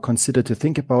makes you now consider to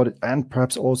think about it, and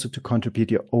perhaps also to contribute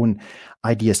your own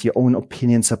ideas, your own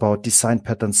opinions about design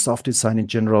patterns, soft design in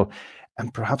general,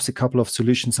 and perhaps a couple of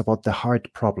solutions about the hard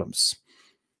problems.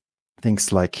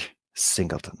 Things like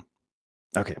singleton.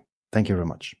 Okay, thank you very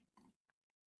much.